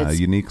a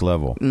unique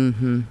level.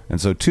 And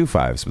so 2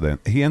 5s, but then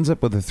he ends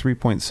up with a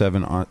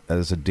 3.7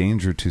 as a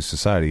danger to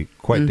society.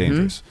 Quite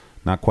dangerous.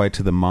 Not quite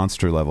to the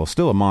monster level.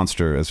 Still a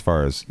monster as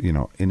far as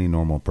any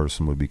normal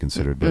person would be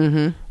considered.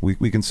 But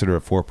we consider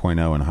a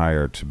 4.0 and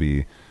higher to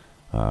be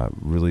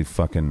really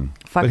fucking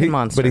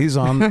monster. But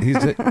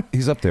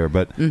he's up there.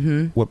 But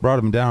what brought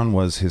him down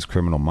was his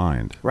criminal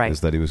mind. Right. Is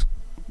that he was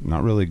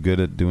not really good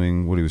at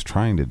doing what he was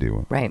trying to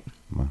do. Right.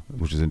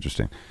 Which is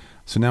interesting.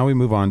 So now we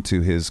move on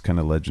to his kind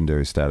of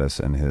legendary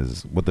status and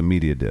what the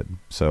media did.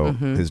 So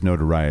his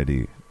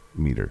notoriety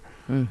meter.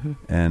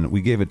 And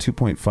we gave it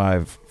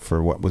 2.5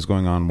 for what was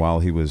going on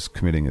while he was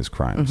committing his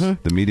crimes.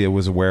 The media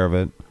was aware of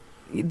it.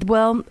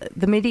 Well,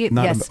 the media...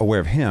 Not aware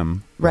of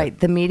him. Right.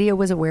 The media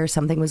was aware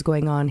something was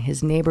going on.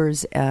 His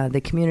neighbors,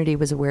 the community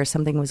was aware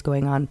something was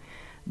going on.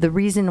 The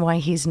reason why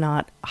he's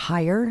not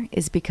higher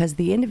is because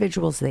the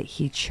individuals that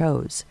he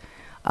chose,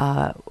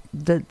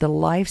 the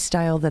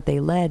lifestyle that they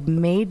led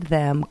made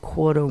them,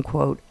 quote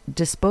unquote,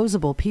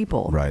 disposable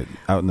people. Right.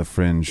 Out in the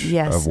fringe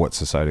of what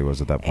society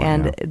was at that point.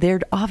 And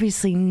they're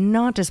obviously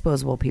not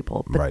disposable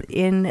people. But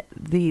in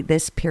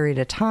this period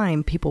of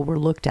time, people were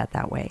looked at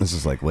that way. This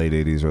is like late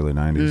 80s, early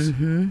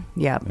 90s.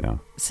 Yeah.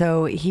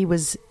 So he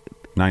was...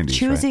 90s,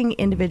 choosing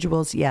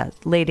individuals,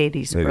 late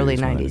 80s, early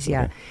 90s,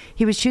 okay.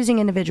 He was choosing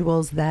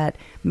individuals that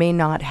may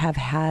not have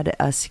had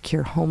a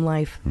secure home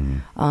life,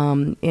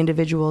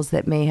 individuals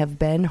that may have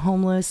been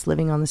homeless,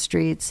 living on the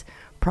streets,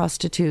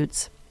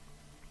 prostitutes.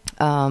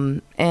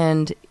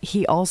 And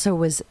he also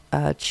was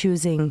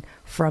choosing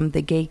from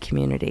the gay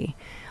community.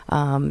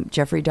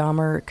 Jeffrey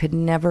Dahmer could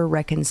never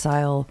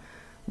reconcile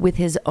with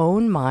his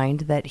own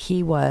mind that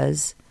he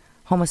was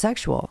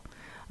homosexual.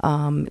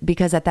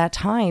 Because at that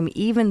time,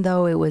 even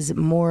though it was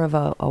more of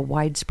a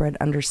widespread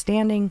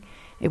understanding,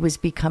 it was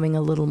becoming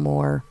a little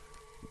more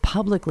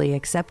publicly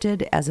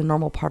accepted as a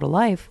normal part of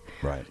life.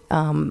 Right.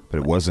 But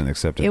it wasn't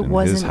accepted in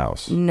his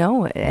house.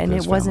 No, and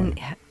it wasn't.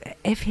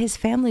 If his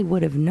family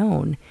would have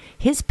known,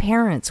 his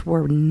parents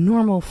were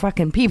normal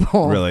fucking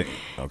people. Really?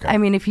 Okay. I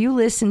mean, if you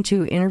listen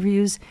to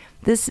interviews,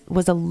 this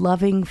was a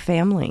loving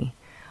family.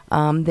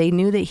 They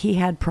knew that he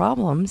had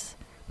problems,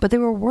 but they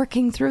were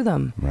working through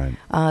them.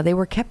 Right. They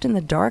were kept in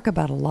the dark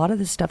about a lot of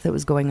the stuff that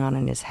was going on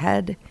in his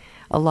head,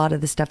 a lot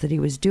of the stuff that he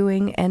was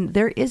doing. And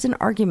there is an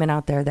argument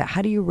out there that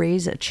how do you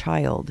raise a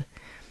child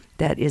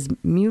that is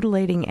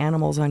mutilating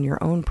animals on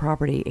your own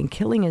property and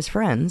killing his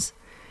friends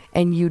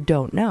and you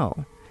don't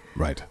know?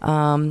 Right.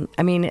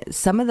 I mean,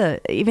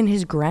 even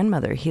his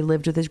grandmother, he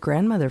lived with his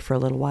grandmother for a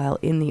little while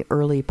in the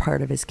early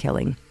part of his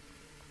killing.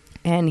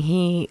 And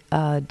he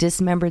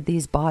dismembered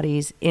these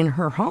bodies in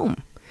her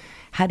home.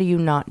 How do you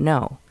not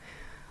know?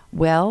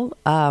 Well,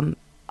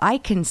 I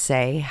can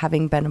say,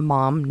 having been a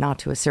mom, not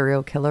to a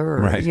serial killer or,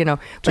 right.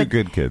 Two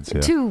good kids.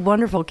 Yeah. Two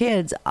wonderful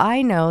kids.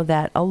 I know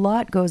that a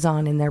lot goes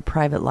on in their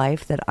private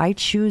life that I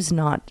chose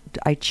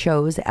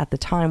at the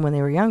time when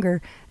they were younger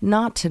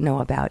not to know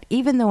about.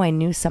 Even though I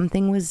knew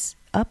something was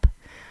up,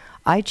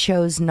 I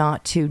chose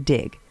not to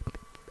dig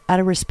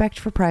out of respect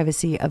for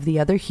privacy of the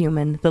other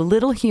human, the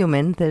little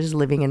human that is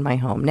living in my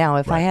home. Now,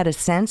 if I had a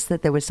sense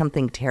that there was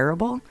something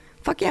terrible,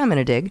 fuck yeah, I'm going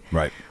to dig.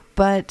 Right.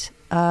 But,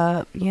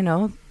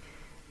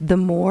 the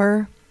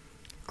more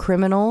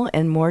criminal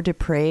and more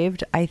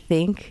depraved I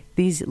think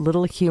these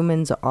little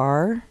humans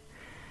are,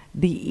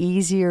 the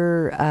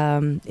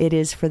easier it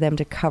is for them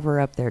to cover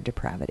up their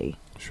depravity.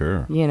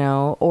 Sure.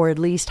 Or at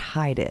least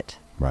hide it.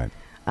 Right.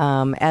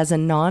 As a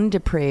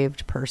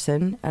non-depraved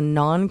person, a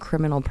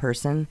non-criminal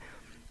person,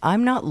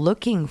 I'm not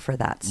looking for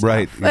that stuff.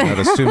 Right. You're not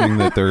assuming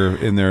that they're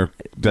in there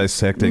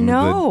dissecting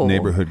the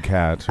neighborhood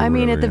cat. I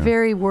mean, whatever, at the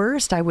very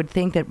worst, I would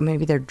think that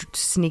maybe they're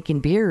sneaking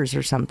beers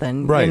or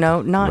something. Right.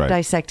 Not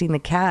dissecting the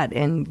cat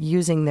and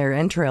using their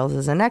entrails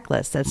as a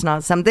necklace. That's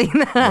not something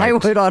that I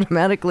would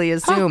automatically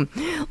assume.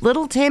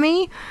 Little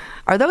Timmy,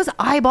 are those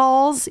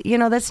eyeballs?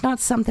 That's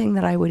not something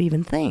that I would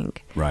even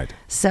think. Right.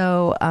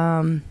 So,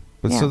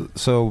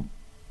 so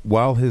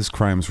while his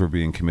crimes were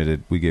being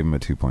committed, we gave him a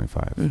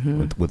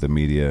 2.5 with the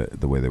media,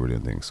 the way they were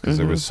doing things, because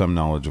there was some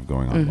knowledge of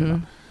going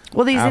on.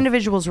 Well, these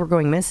individuals were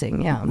going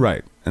missing, yeah.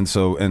 Right.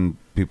 And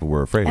people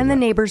were afraid and of the that.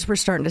 Neighbors were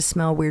starting to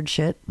smell weird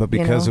shit. But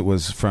because it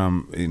was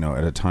from,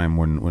 at a time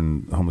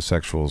when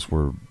homosexuals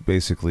were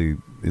basically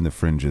in the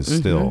fringes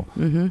still,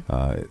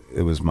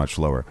 it was much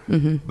lower.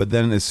 But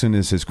then as soon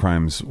as his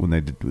crimes, when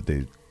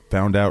they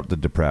found out the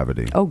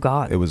depravity. Oh,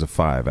 God. It was a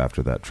 5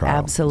 after that trial.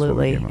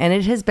 Absolutely. And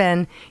it has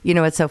been,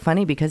 it's so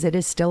funny because it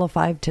is still a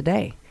 5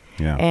 today.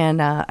 Yeah.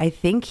 And I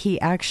think he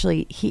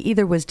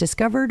either was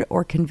discovered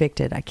or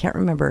convicted. I can't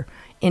remember,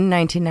 in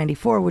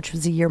 1994, which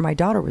was the year my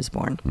daughter was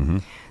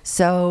born.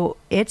 So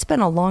it's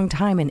been a long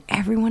time and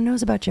everyone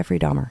knows about Jeffrey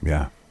Dahmer.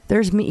 Yeah.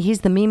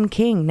 He's the meme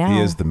king now.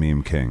 He is the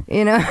meme king.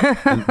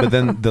 But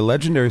then the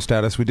legendary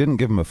status, we didn't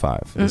give him a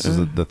 5. This is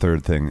the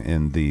third thing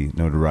in the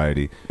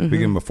notoriety. We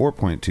give him a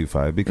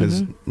 4.25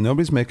 because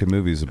nobody's making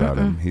movies about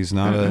him. He's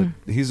not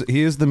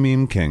he is the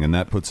meme king, and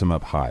that puts him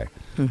up high.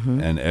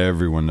 And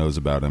everyone knows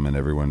about him,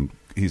 and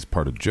he's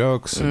part of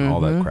jokes and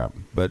all that crap.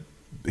 But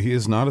he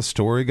is not a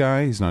story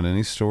guy. He's not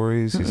any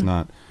stories. He's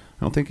not.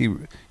 I don't think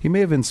he may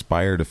have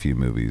inspired a few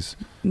movies.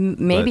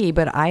 Maybe,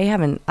 but I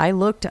haven't. I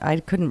looked. I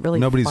couldn't really.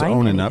 Nobody's find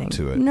owning anything. up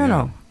to it.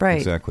 No, right.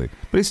 Exactly.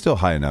 But he's still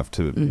high enough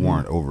to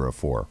warrant over a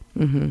 4.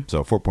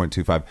 So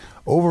 4.25.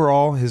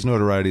 Overall, his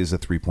notoriety is a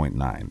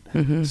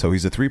 3.9. So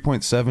he's a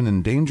 3.7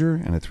 in danger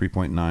and a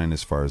 3.9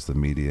 as far as the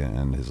media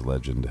and his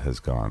legend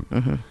has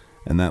gone.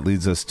 And that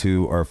leads us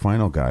to our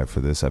final guy for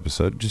this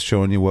episode, just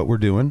showing you what we're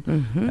doing.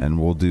 And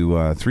we'll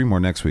do 3 more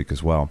next week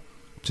as well.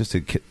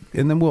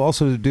 And then we'll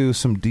also do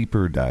some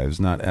deeper dives,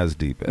 not as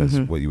deep as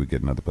what you would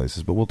get in other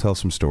places, but we'll tell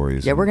some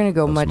stories. Yeah, we're going to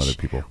go much. Some other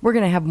people. We're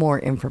going to have more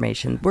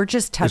information. We're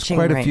just touching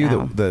There's quite right a few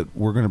now. that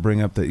we're going to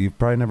bring up that you've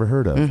probably never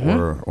heard of,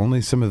 or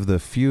only some of the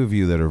few of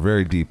you that are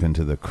very deep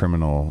into the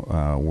criminal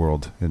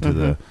world, into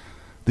the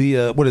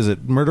what is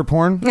it, murder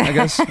porn, I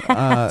guess?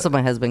 That's what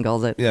my husband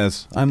calls it.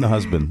 Yes, I'm the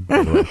husband,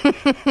 by the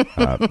way.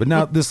 But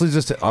now this leads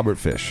us to Albert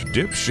Fish.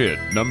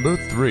 Dipshit number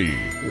 3.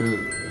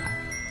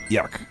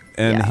 Yuck.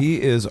 And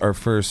he is our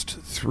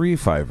first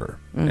 3-5er.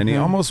 And he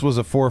almost was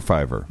a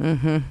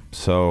 4-5er.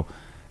 So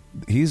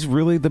he's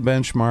really the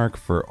benchmark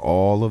for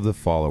all of the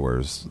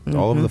followers,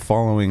 all of the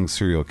following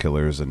serial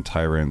killers and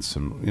tyrants.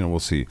 And, we'll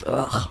see.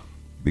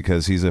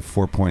 Because he's a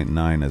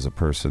 4.9 as a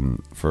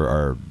person for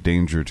our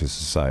danger to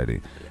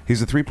society.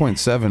 He's a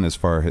 3.7 as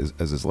far as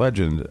his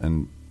legend.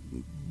 And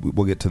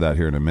we'll get to that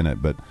here in a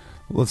minute. But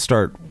let's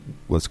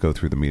go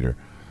through the meter.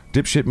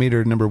 Dipshit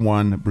meter number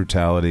 1,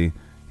 brutality.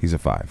 He's a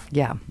 5.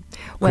 Yeah.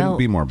 Couldn't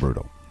be more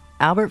brutal.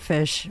 Albert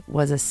Fish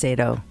was a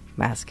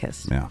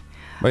sadomasochist. Yeah.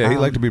 But yeah, he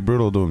liked to be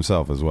brutal to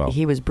himself as well.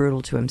 He was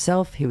brutal to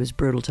himself. He was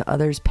brutal to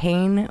others.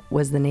 Pain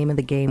was the name of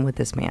the game with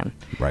this man.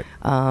 Right.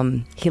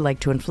 He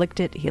liked to inflict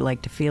it. He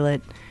liked to feel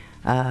it.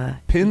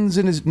 Pins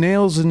in his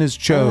nails in his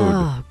chode.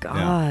 Oh,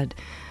 God.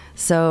 Yeah.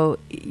 So,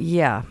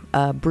 yeah,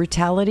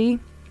 brutality.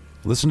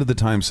 Listen to the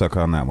time suck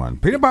on that one.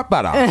 Peanut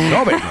butter.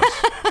 No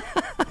business.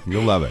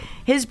 You'll love it.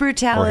 His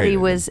brutality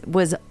was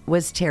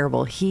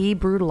terrible. He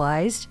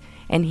brutalized,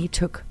 and he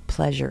took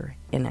pleasure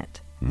in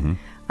it.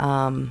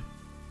 Mm-hmm.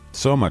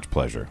 So much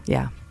pleasure.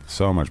 Yeah.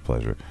 So much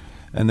pleasure.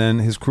 And then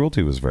his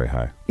cruelty was very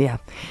high. Yeah.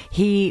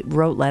 He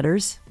wrote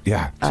letters.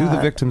 Yeah, to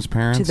the victim's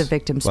parents. To the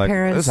victim's like,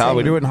 parents. This is how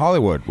we do it in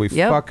Hollywood. We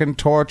fucking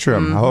torture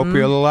him. I hope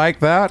you like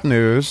that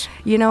news.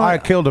 You know, I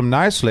killed him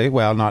nicely.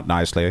 Well, not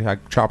nicely. I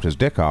chopped his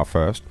dick off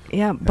first.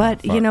 Yeah,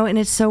 but, and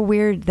it's so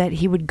weird that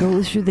he would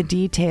go through the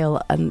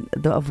detail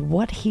of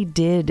what he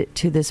did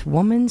to this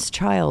woman's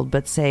child,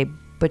 but say,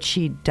 but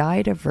she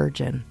died a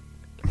virgin.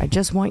 I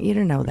just want you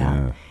to know that.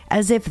 Yeah.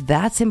 As if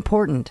that's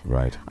important.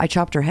 Right. I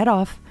chopped her head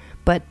off,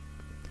 but...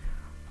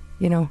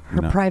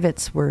 her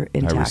privates were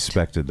intact. I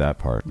respected that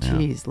part.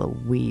 Jeez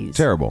Louise.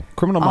 Terrible.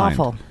 Criminal Mind.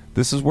 Awful.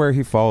 This is where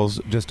he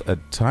falls just a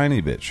tiny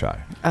bit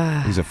shy.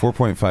 He's at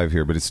 4.5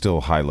 here, but it's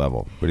still high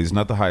level. But he's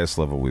not the highest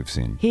level we've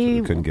seen.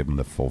 We couldn't give him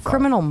the full 5.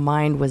 Criminal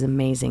Mind was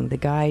amazing. The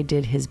guy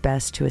did his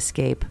best to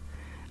escape.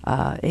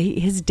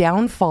 His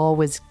downfall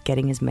was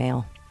getting his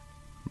mail.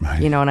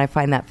 Right. And I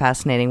find that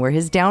fascinating, where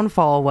his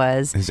downfall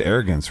was... his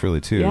arrogance, really,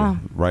 too. Yeah.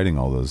 Writing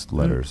all those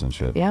letters and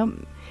shit. Yeah.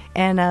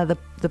 And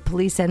the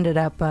police ended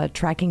up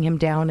tracking him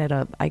down at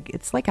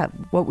it's like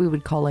what we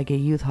would call like a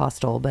youth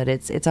hostel, but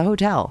it's a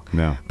hotel.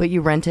 Yeah. But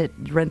you rent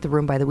the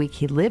room by the week.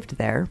 He lived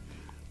there,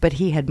 but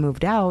he had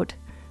moved out,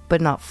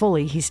 but not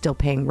fully. He's still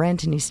paying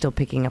rent, and he's still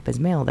picking up his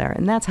mail there,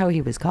 and that's how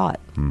he was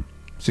caught. So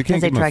you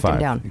can't give him a 5.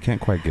 Down. You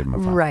can't quite give him a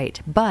 5.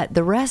 Right, but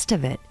the rest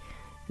of it,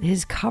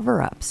 his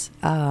cover-ups,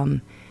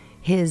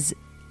 his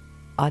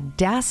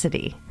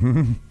audacity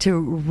to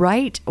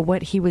write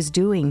what he was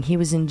doing. He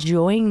was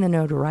enjoying the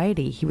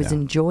notoriety. He was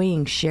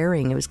enjoying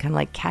sharing. It was kind of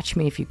like Catch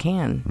Me If You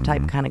Can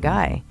type kind of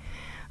guy.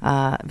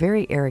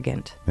 Very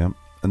arrogant. Yep.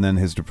 And then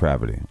his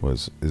depravity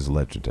is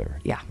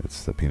legendary. Yeah.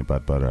 It's the peanut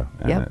butter.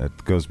 And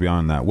it goes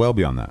beyond that, well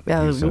beyond that.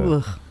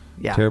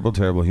 Yeah. Terrible,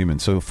 terrible human.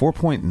 So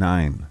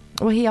 4.9.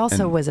 Well,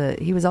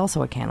 he was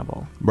also a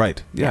cannibal.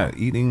 Right. Yeah.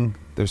 Eating.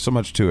 There's so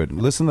much to it.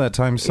 Listen to that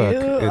time suck.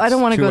 I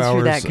don't want to go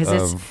through that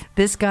because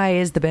this guy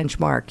is the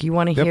benchmark. You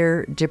want to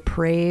hear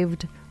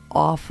depraved,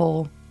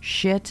 awful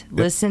shit? Yep.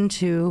 Listen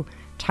to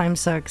Time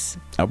Sucks.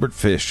 Albert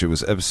Fish. It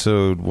was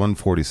episode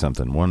 140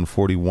 something.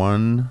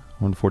 141.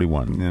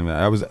 141. And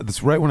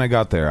that's right when I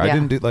got there. I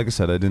didn't do, like I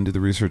said, I didn't do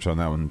the research on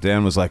that one.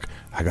 Dan was like,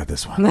 I got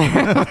this one.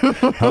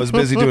 I was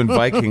busy doing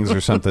Vikings or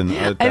something.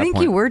 I think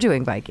you were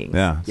doing Vikings.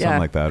 Yeah, something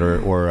like that.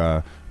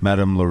 Or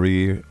Madame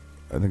Laurie.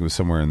 I think it was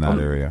somewhere in that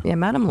area. Yeah,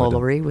 Madame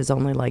Lollery was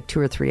only like 2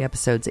 or 3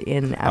 episodes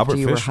in after Albert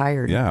you Fish, were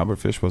hired. Yeah, Albert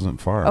Fish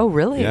wasn't far. Oh,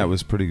 really? Yeah,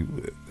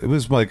 it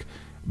was like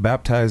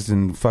baptized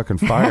in fucking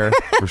fire,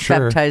 for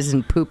sure. Baptized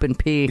in poop and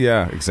pee.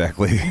 Yeah,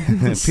 exactly.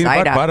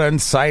 Peanut butter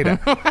and cider.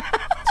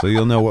 So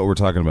you'll know what we're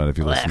talking about if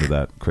you listen to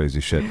that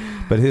crazy shit.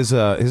 But his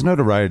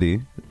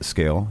notoriety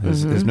scale,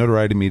 his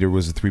notoriety meter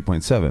was a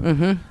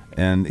 3.7.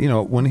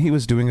 And, when he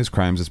was doing his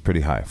crimes, it's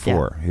pretty high.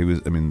 4.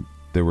 Yeah.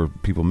 There were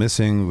people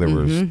missing. There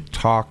was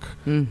talk.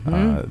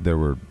 There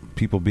were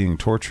people being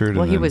tortured.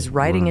 Well, he was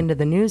writing into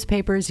the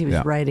newspapers. He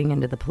was writing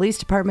into the police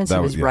departments. He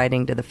was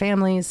writing to the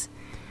families.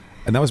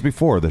 And that was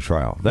before the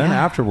trial. Then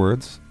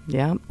afterwards, we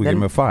gave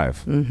him a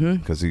 5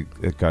 because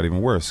it got even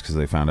worse because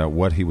they found out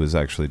what he was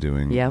actually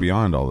doing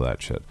beyond all of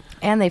that shit.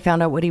 And they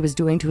found out what he was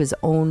doing to his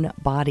own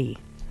body.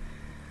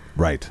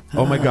 Right.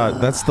 Oh my God,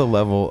 that's the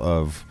level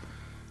of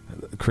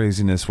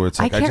craziness where it's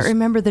like I can't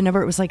remember the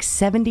number. It was like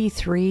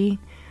 73.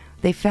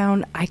 They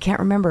found, I can't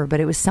remember,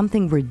 but it was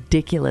something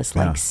ridiculous,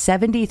 like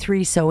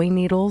 73 sewing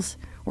needles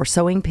or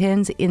sewing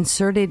pins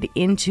inserted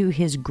into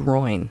his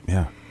groin.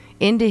 Yeah.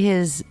 Into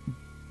his...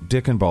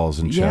 dick and balls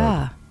and shit.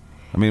 Yeah.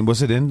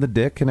 Was it in the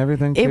dick and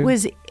everything, too? It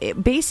was,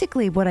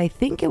 basically what I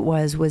think it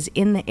was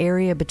in the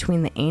area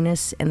between the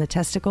anus and the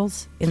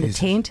testicles, in the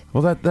taint.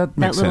 Well, that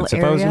makes sense.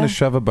 If I was going to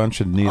shove a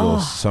bunch of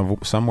needles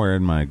somewhere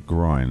in my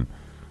groin,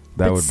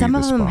 that would be the spot.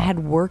 But some of them had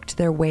worked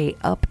their way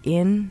up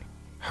in...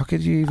 How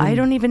could you even... I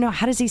don't even know.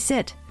 How does he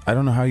sit? I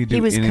don't know how you do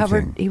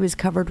anything. He was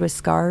covered with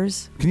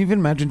scars. Can you even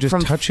imagine just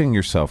touching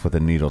yourself with a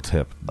needle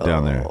tip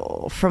down there?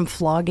 From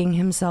flogging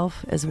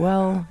himself as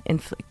well.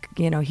 And,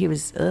 he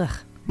was... Ugh.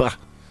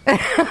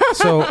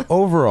 So,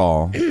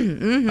 overall,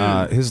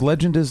 his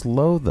legend is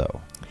low, though.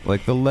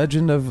 Like, the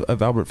legend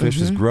of Albert Fish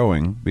is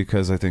growing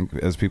because I think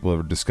as people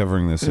are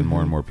discovering this and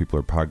more people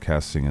are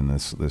podcasting in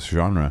this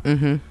genre...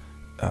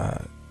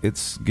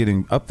 it's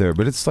getting up there,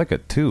 but it's like a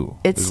 2.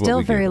 It's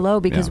still very low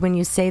because when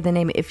you say the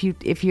name, if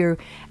you're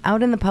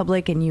out in the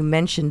public and you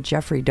mention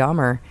Jeffrey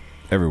Dahmer,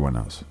 everyone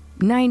knows.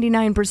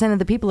 99% of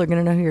the people are going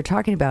to know who you're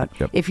talking about.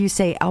 Yep. If you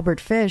say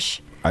Albert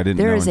Fish, I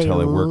didn't know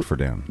until I worked for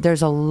Dan.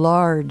 There's a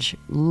large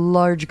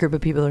group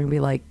of people that are going to be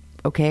like,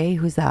 okay,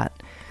 who's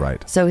that?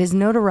 Right. So his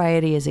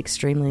notoriety is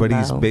extremely low. But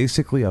he's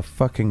basically a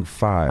fucking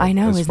 5. I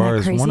know, as isn't far that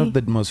as crazy? one of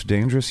the most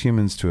dangerous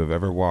humans to have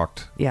ever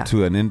walked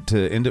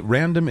to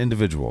random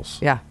individuals.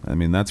 Yeah. I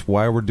mean, that's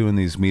why we're doing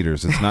these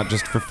meters. It's not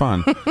just for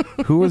fun.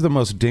 Who are the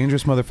most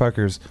dangerous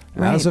motherfuckers?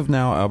 Right. As of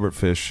now, Albert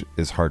Fish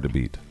is hard to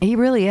beat. He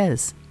really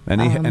is.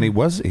 And he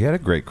had a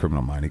great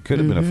criminal mind. He could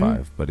have been a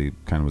 5, but he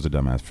kind of was a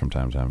dumbass from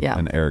time to time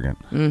and arrogant.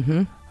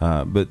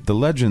 But the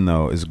legend,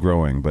 though, is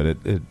growing, but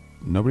it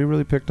nobody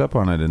really picked up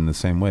on it in the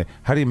same way.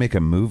 How do you make a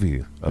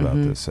movie about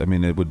this? I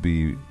mean, it would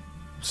be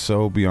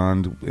so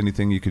beyond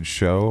anything you could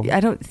show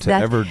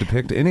ever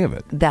depict any of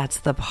it.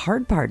 That's the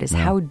hard part is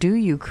how do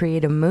you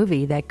create a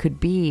movie that could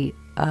be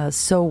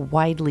so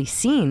widely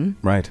seen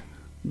Right.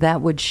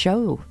 that would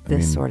show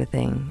this sort of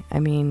thing? I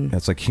mean...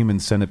 That's like Human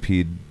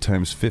Centipede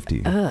times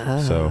 50.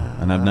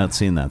 And I've not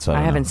seen that, so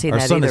I haven't seen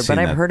that either, but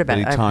I've heard about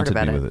it. He taunted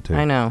me with it, too.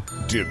 I know.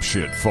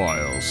 Dipshit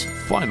Files.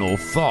 Final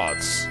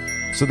thoughts.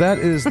 So that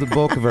is the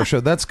bulk of our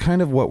show. That's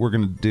kind of what we're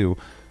going to do.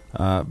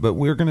 But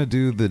we're going to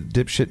do the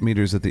dipshit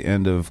meters at the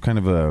end of kind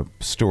of a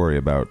story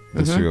about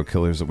the serial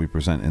killers that we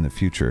present in the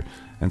future.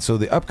 And so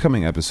the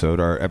upcoming episode,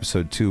 our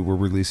episode 2, we're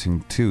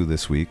releasing 2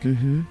 this week,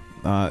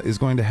 is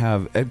going to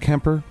have Ed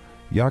Kemper,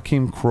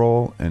 Joachim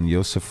Kroll, and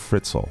Josef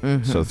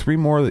Fritzl. So 3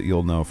 more that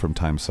you'll know from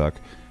Time Suck.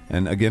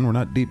 And again, we're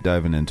not deep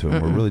diving into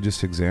them. We're really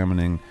just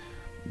examining,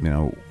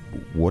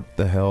 what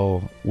the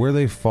hell, where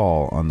they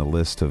fall on the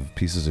list of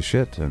pieces of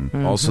shit, and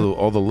also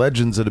all the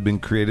legends that have been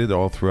created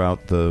all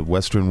throughout the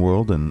Western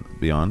world and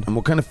beyond. And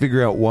we'll kind of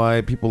figure out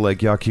why people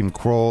like Joachim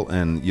Kroll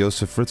and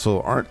Josef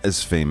Fritzl aren't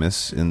as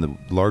famous in the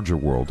larger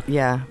world.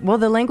 Yeah. Well,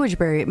 the language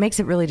barrier, it makes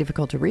it really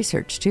difficult to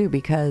research, too,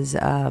 because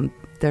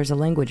there's a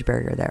language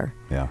barrier there.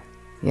 Yeah.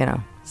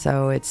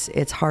 So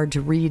it's hard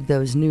to read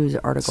those news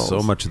articles. So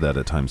much of that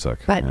at Time Suck.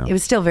 But it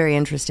was still very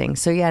interesting.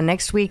 So,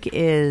 next week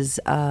is...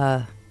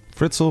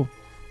 Fritzl,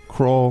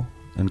 Kroll,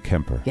 and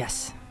Kemper.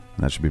 Yes.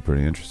 And that should be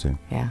pretty interesting.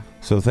 Yeah.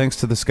 So thanks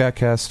to the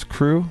SKATCAST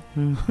crew.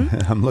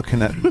 I'm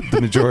looking at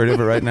the majority of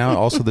it right now,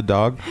 also the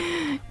dog.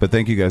 But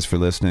thank you guys for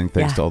listening.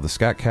 Thanks to all the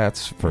Scat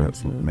Cats for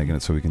making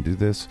it so we can do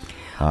this.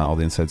 All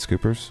the Inside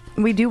Scoopers.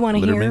 We do want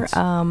to hear,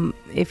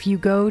 if you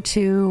go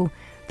to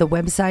the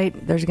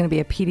website, there's going to be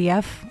a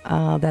PDF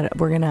that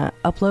we're going to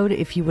upload.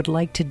 If you would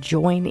like to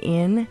join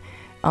in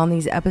on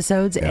these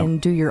episodes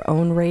and do your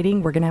own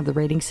rating, we're going to have the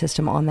rating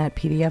system on that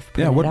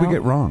PDF. What did we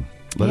get wrong?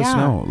 Let us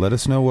know. Let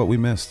us know what we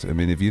missed. I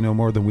mean, if you know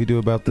more than we do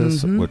about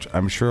this, which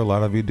I'm sure a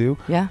lot of you do,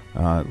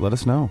 let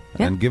us know.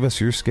 And give us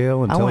your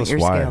scale and tell us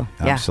why. Scale.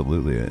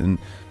 Absolutely. And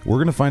we're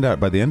going to find out.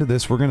 By the end of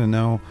this, we're going to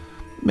know,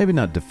 maybe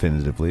not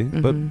definitively,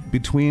 but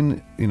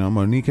between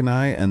Monique and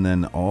I and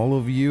then all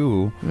of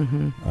you,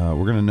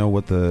 we're going to know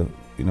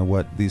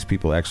what these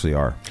people actually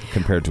are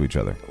compared to each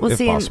other, if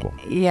possible.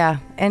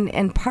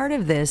 And part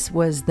of this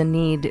was the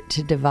need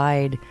to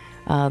divide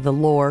the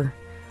lore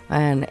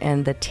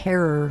and the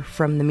terror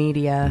from the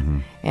media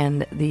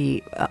and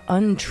the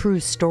untrue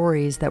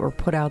stories that were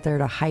put out there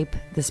to hype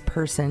this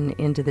person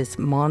into this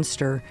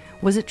monster.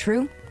 Was it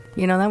true?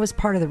 That was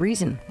part of the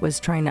reason, was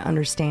trying to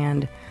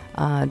understand,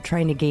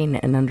 trying to gain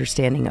an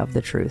understanding of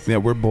the truth. Yeah,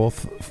 we're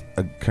both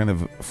kind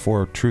of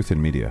for truth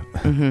in media.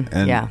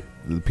 And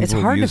it's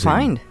hard to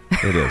find.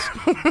 It is.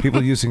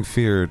 People using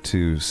fear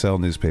to sell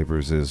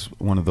newspapers is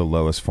one of the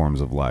lowest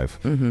forms of life.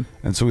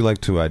 And so we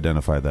like to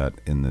identify that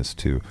in this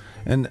too.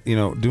 And,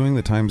 doing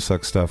the Time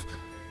Suck stuff,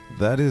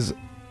 that is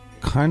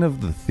kind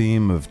of the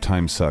theme of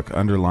Time Suck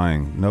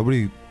underlying.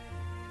 Nobody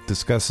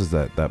discusses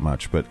that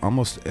much, but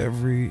almost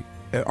every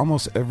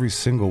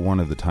single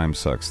one of the Time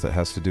Sucks that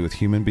has to do with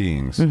human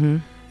beings,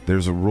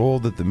 there's a role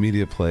that the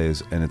media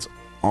plays, and it's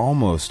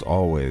almost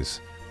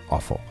always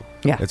awful.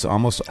 Yeah. It's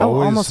almost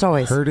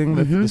always hurting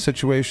the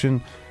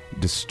situation,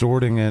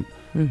 distorting it,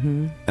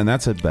 and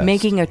that's at best.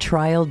 Making a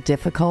trial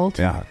difficult.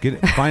 Yeah,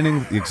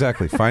 finding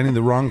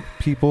the wrong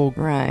people,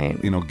 right?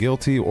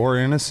 Guilty or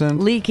innocent.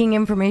 Leaking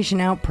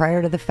information out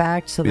prior to the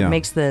fact, so that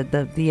makes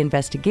the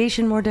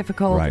investigation more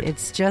difficult. Right.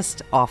 It's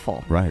just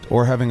awful. Right,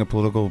 or having a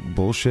political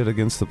bullshit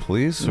against the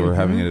police, or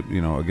having it,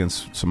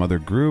 against some other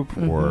group,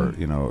 or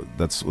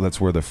that's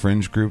where the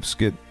fringe groups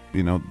get.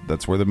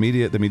 That's where the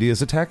media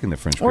is attacking the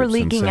fringe or groups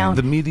leaking out.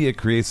 The media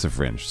creates the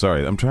fringe.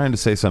 Sorry, I'm trying to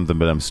say something,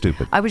 but I'm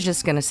stupid. I was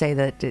just going to say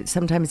that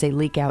sometimes they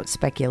leak out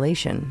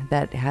speculation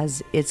that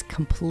it's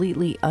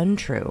completely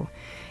untrue,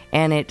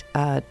 and it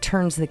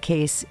turns the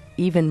case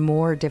even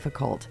more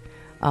difficult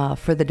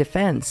for the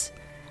defense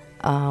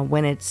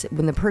when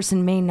the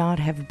person may not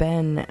have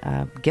been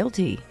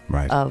guilty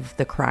of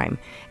the crime.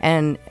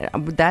 And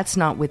that's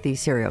not with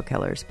these serial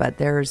killers, but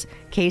there's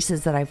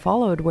cases that I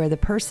followed where the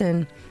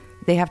person,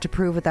 they have to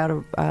prove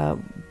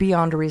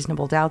beyond a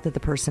reasonable doubt that the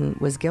person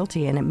was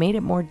guilty, and it made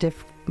it more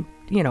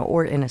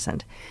or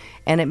innocent,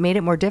 and it made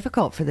it more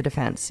difficult for the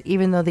defense,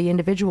 even though the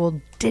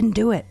individual didn't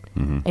do it.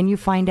 And you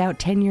find out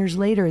 10 years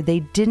later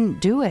they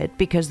didn't do it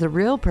because the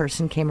real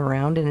person came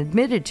around and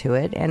admitted to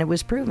it, and it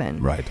was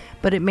proven. Right.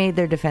 But it made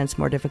their defense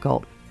more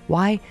difficult.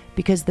 Why?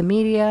 Because the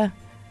media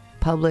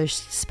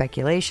published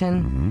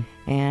speculation,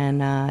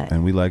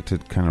 and we like to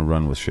kind of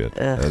run with shit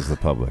as the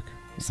public.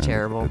 It's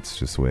terrible. It's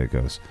just the way it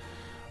goes.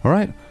 All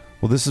right.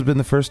 Well, this has been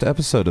the first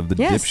episode of the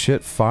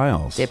Dipshit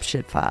Files.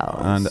 Dipshit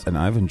Files. And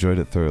I've enjoyed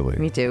it thoroughly.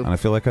 Me too. And I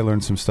feel like I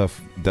learned some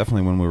stuff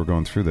definitely when we were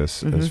going through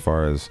this, as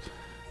far as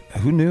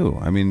who knew?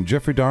 I mean,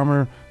 Jeffrey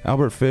Dahmer,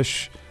 Albert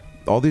Fish,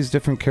 all these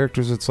different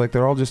characters, it's like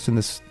they're all just in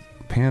this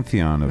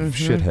pantheon of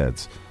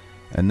shitheads.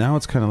 And now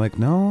it's kind of like,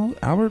 no,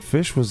 Albert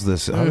Fish was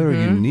this other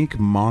unique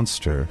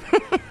monster.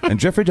 And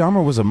Jeffrey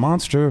Dahmer was a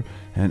monster,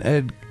 and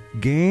Ed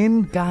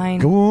Gein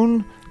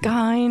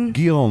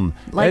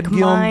like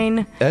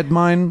Ed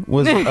Mine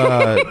was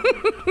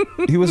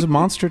he was a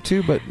monster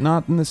too, but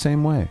not in the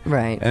same way.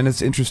 Right. And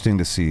it's interesting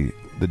to see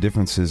the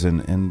differences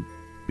in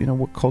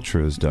what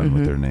culture has done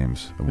with their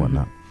names and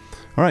whatnot.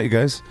 All right, you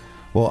guys.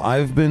 Well,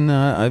 I've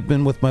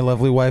been with my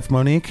lovely wife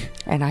Monique,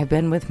 and I've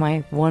been with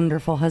my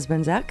wonderful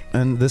husband Zach,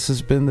 and this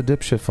has been the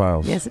Dipshit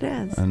Files. Yes, it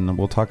is. And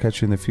we'll talk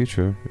at you in the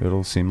future.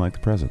 It'll seem like the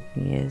present.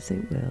 Yes,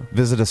 it will.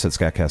 Visit us at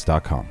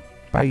SKATCAST.com.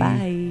 Bye.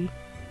 Bye.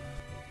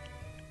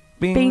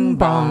 Bing, Bing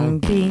bong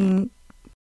ding.